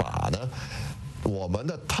策法呢，我们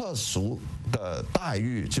的特殊的待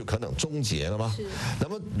遇就可能终结了吗？那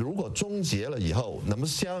么如果终结了以后，那么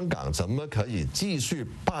香港怎么可以继续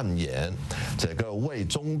扮演这个为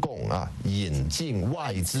中共引进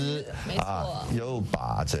外资又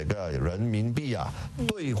把这个人民币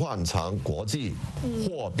兑换成国际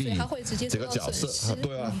货币这个角色？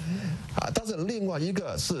对但是另外一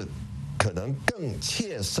个是可能更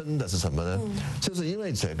切身的是什么呢？就是因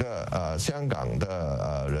为这个香港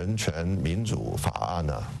的人权民主法案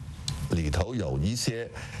里头有一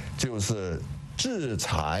些就是制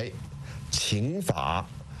裁、刑罚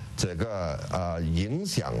这个影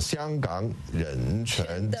响香港人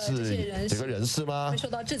权这个人士吗？会受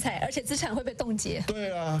到制裁，而且资产会被冻结。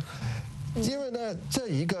对因为呢，这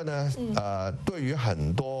一个呢，对于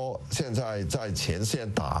很多现在在前线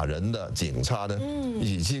打人的警察呢，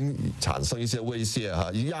已经产生一些威胁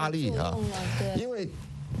压力因为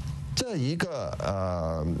这一个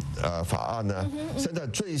法案呢，现在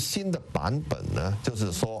最新的版本呢，就是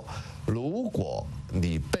说，如果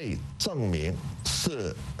你被证明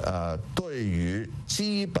是对于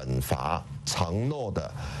基本法承诺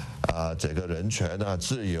的这个人权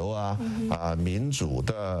自由民主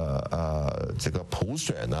的这个普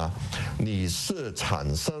选你是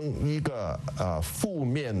产生一个负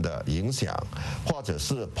面的影响，或者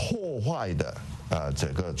是破坏的这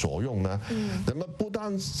个作用呢，那么不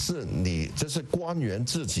单是你这是官员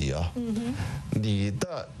自己你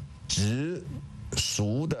的直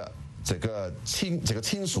属的这个亲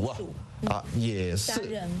属也是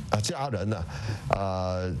家人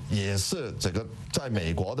也是这个在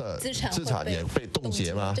美国的资产也被冻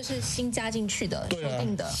结吗？这是新加进去的，说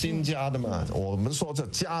定的新加的嘛，我们说这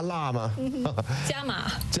加辣吗？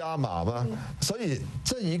加码吗？所以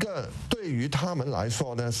这一个对于他们来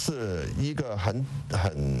说呢，是一个很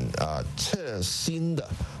切心的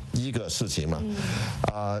一个事情嘛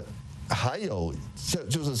还有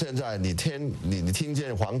就是现在你听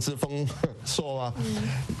见黄之锋说吗？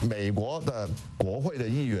美国的国会的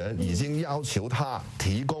议员已经要求他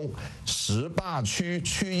提供18区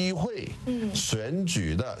区议会选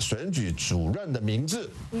举主任的名字，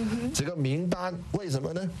这个名单为什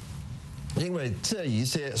么呢？因为这一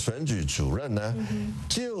些选举主任呢，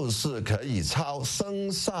就是可以操生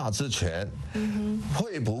杀之权，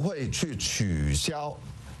会不会去取消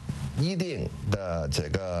一定的这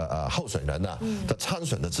个候选人呢的参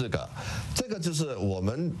选的资格？这个就是我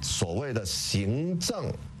们所谓的行政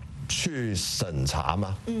去审查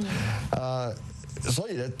嘛。所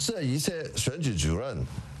以呢，这一些选举主任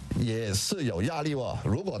也是有压力哦。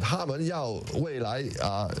如果他们要未来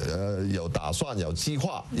有打算、有计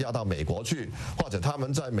划要到美国去，或者他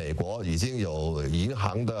们在美国已经有银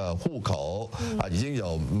行的户口已经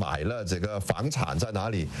有买了这个房产在哪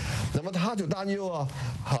里，那么他就担忧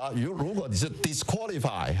如果你是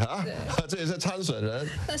disqualify 这些参选人，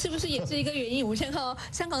那是不是也是一个原因？我们先看到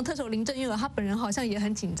香港特首林郑月娥，她本人好像也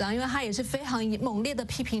很紧张，因为她也是非常猛烈的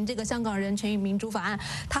批评这个香港人权与民主法案。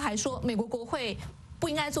她还说，美国国会不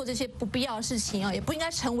应该做这些不必要的事情也不应该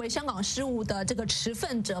成为香港事务的这个持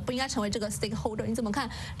份者，不应该成为这个 stakeholder。你怎么看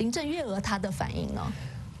林郑月娥她的反应呢？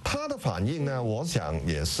他的反应呢，我想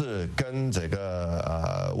也是跟这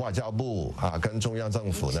个外交部跟中央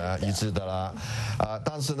政府呢一致的啦，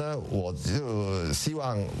但是呢，我就希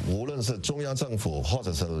望无论是中央政府或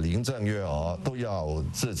者是林郑月娥都要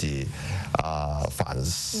自己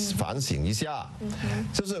反省一下，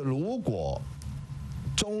就是如果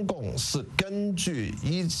中共是根据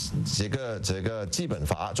这个基本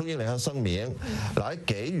法、中英联合声明来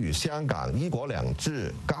给予香港一国两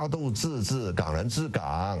制、高度自治、港人治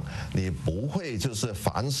港，你不会就是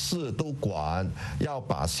凡事都管，要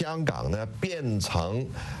把香港呢变成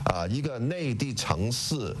一个内地城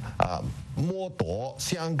市剥夺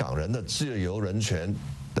香港人的自由人权。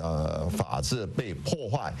法治被破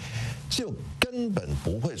坏，就根本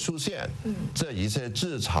不会出现这一些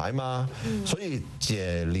制裁吗？所以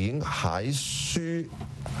解铃还需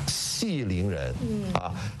系铃人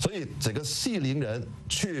所以这个系铃人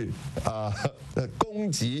去攻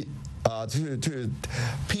击去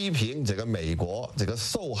批评这个美国这个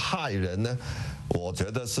受害人呢，我觉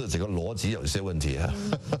得是这个逻辑有一些问题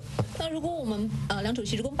那如果我们梁主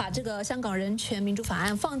席，如果把这个香港人权民主法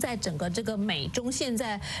案放在整个这个美中现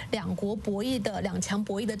在两国博弈的两强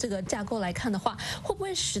博弈的这个架构来看的话，会不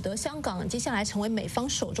会使得香港接下来成为美方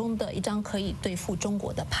手中的一张可以对付中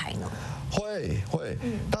国的牌呢？会，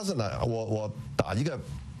但是呢，我打一个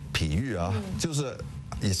比喻就是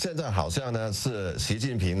你现在好像呢是习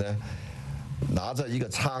近平呢拿着一个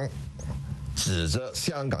枪指着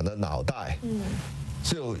香港的脑袋，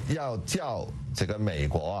就要叫这个美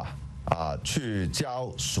国去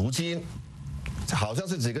交赎金，好像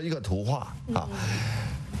是这个一个图画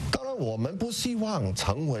当然我们不希望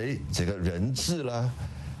成为这个人质了，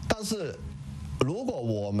但是如果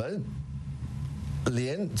我们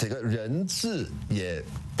连这个人质也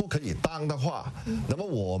不可以当的话，那么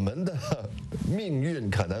我们的命运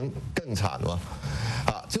可能更惨了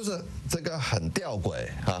就是这个很吊诡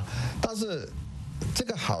但是这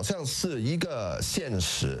个好像是一个现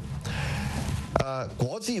实。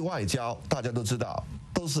国际外交大家都知道，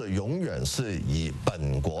都是永远是以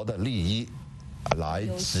本国的利益来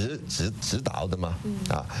指导的嘛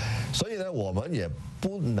所以呢，我们也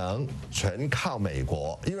不能全靠美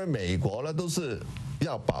国，因为美国呢都是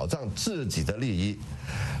要保障自己的利益，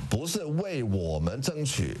不是为我们争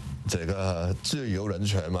取这个自由人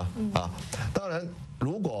权嘛当然，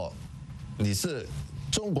如果你是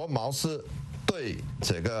中国毛丝对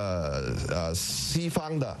这个西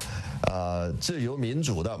方的自由民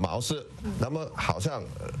主的毛丝，那么好像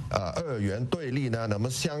二元对立呢，那么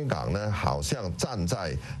香港呢好像站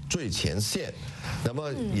在最前线，那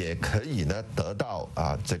么也可以呢得到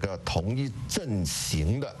这个同一阵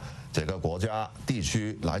型的这个国家地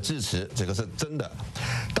区来支持，这个是真的。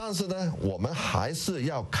但是呢，我们还是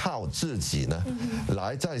要靠自己呢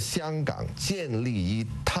来在香港建立一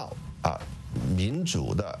套民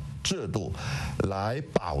主的制度，来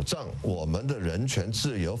保障我们的人权、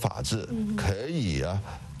自由、法治可以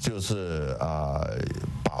就是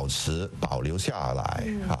保留下来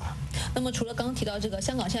那么除了刚刚提到这个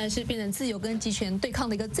香港现在是变成自由跟集权对抗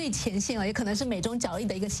的一个最前线也可能是美中角力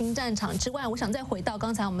的一个新战场之外，我想再回到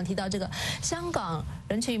刚才我们提到这个香港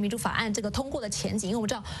人权与民主法案这个通过的前景，因为我们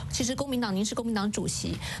知道其实公民党您是公民党主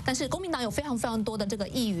席，但是公民党有非常非常多的这个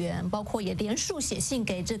议员，包括也连署写信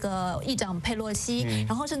给这个议长佩洛西，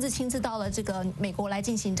然后甚至亲自到了这个美国来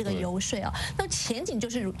进行这个游说那前景就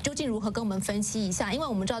是究竟如何跟我们分析一下？因为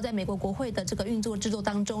我们知道在美国国会的这个运作制作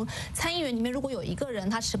当当中，参议员里面如果有一个人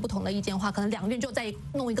他持不同的意见的话，可能两院就再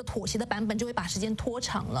弄一个妥协的版本，就会把时间拖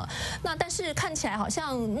长了。那但是看起来好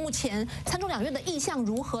像目前参众两院的意向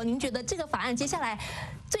如何？您觉得这个法案接下来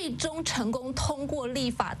最终成功通过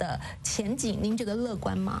立法的前景，您觉得乐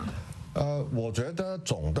观吗？我觉得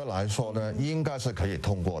总的来说呢，应该是可以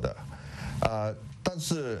通过的。但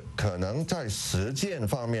是可能在实践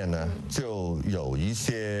方面呢，就有一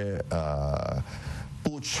些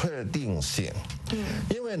不确定性。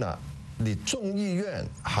因为呢，你众议院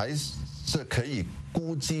还是可以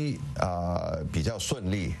估计比较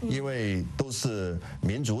顺利，因为都是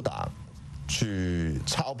民主党去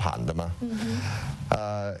操盘的嘛。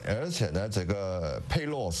而且呢，这个佩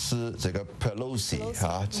洛斯，这个 Pelosi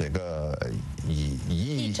这个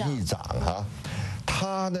议长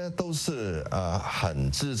他呢都是很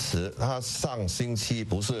支持。他上星期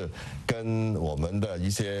不是跟我们的一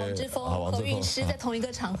些何韵诗在同一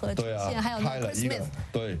个场合出现，还有开了一个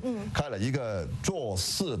开了一个做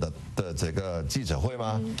事的这个记者会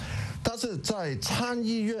吗？但是在参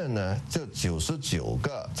议院呢，就99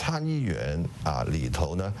个参议员里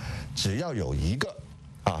头呢，只要有一个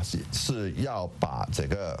是要把这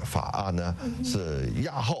个法案呢是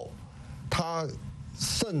压后，他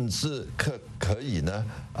甚至可以呢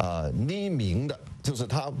匿名的，就是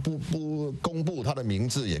他不公布他的名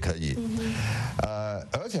字也可以。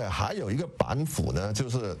而且还有一个板斧呢，就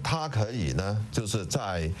是他可以呢，就是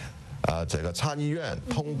在这个参议院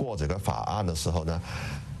通过这个法案的时候呢，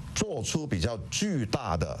做出比较巨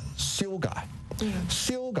大的修改。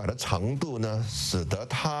修改的程度呢，使得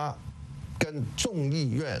他跟众议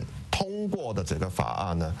院通过的这个法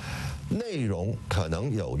案呢，内容可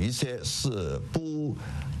能有一些是不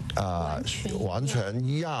完全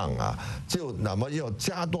一样就那么要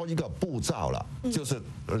加多一个步骤了，就是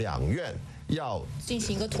两院要进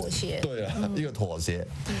行一个妥协。对了，一个妥协。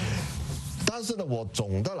但是呢，我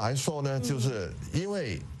总的来说呢，就是因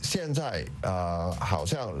为现在好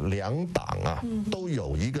像两党都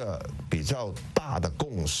有一个比较大的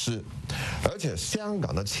共识，而且香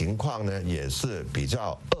港的情况呢也是比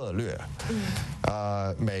较恶劣。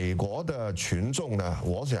美国的群众呢，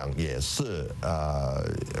我想也是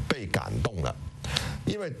被感动了。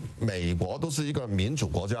因为美国都是一个民主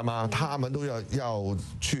国家嘛，他们都要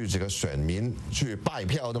去这个选民去拜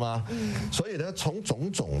票的嘛，所以呢，从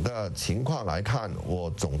种种的情况来看，我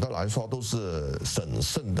总的来说都是审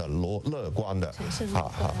慎的、乐观的。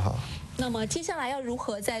好。那么接下来要如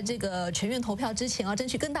何在这个全院投票之前争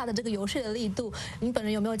取更大的这个游说的力度？您本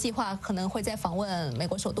人有没有计划可能会再访问美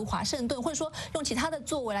国首都华盛顿，或者说用其他的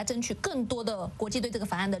作为来争取更多的国际对这个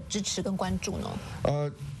法案的支持跟关注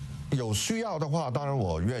呢？有需要的话，当然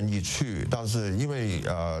我愿意去，但是因为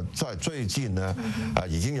在最近呢，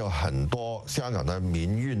已经有很多香港的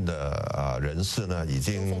民运的人士呢，已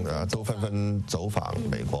经都纷纷走访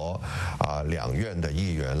美国两院的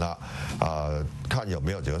议员了，看有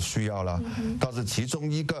没有这个需要了。但是其中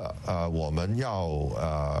一个我们要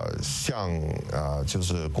向就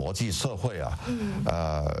是国际社会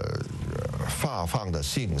发放的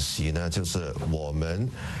信息呢，就是我们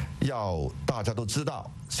要大家都知道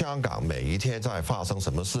香港每一天在发生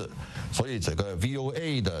什么事，所以这个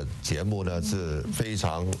VOA 的节目呢是非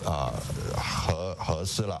常合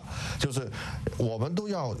适了，就是我们都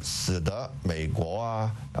要使得美国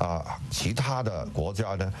其他的国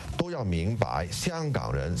家呢都要明白香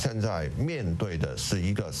港人现在面对的是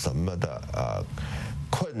一个什么的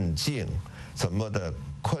困境，什么的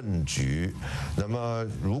困局。那么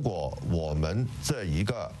如果我们这一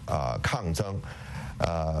个抗争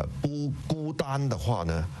不孤单的话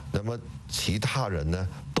呢，那么其他人呢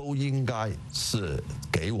都应该是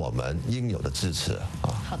给我们应有的支持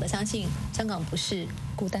好的，相信香港不是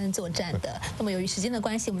孤单作战的。那么由于时间的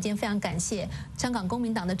关系，我们今天非常感谢香港公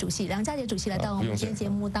民党的主席梁家杰主席来到我们今天节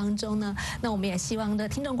目当中呢。那我们也希望的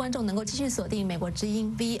听众观众能够继续锁定美国之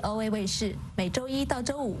音 VOA 卫视每周一到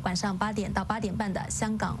周五晚上8点到8点半的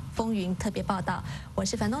香港风云特别报道。我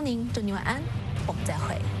是樊东宁，祝你晚安，我们再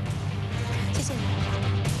会。谢谢你。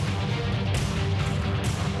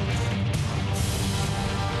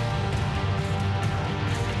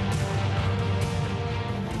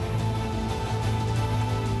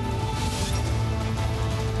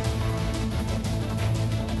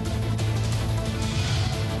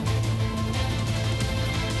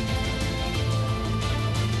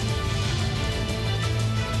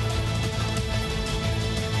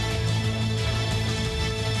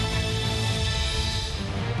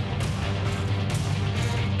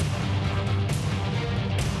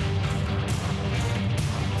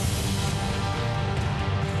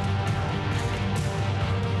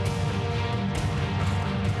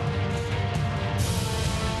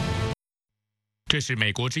这是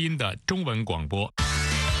美国之音的中文广播。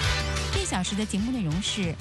1小时的节目内容是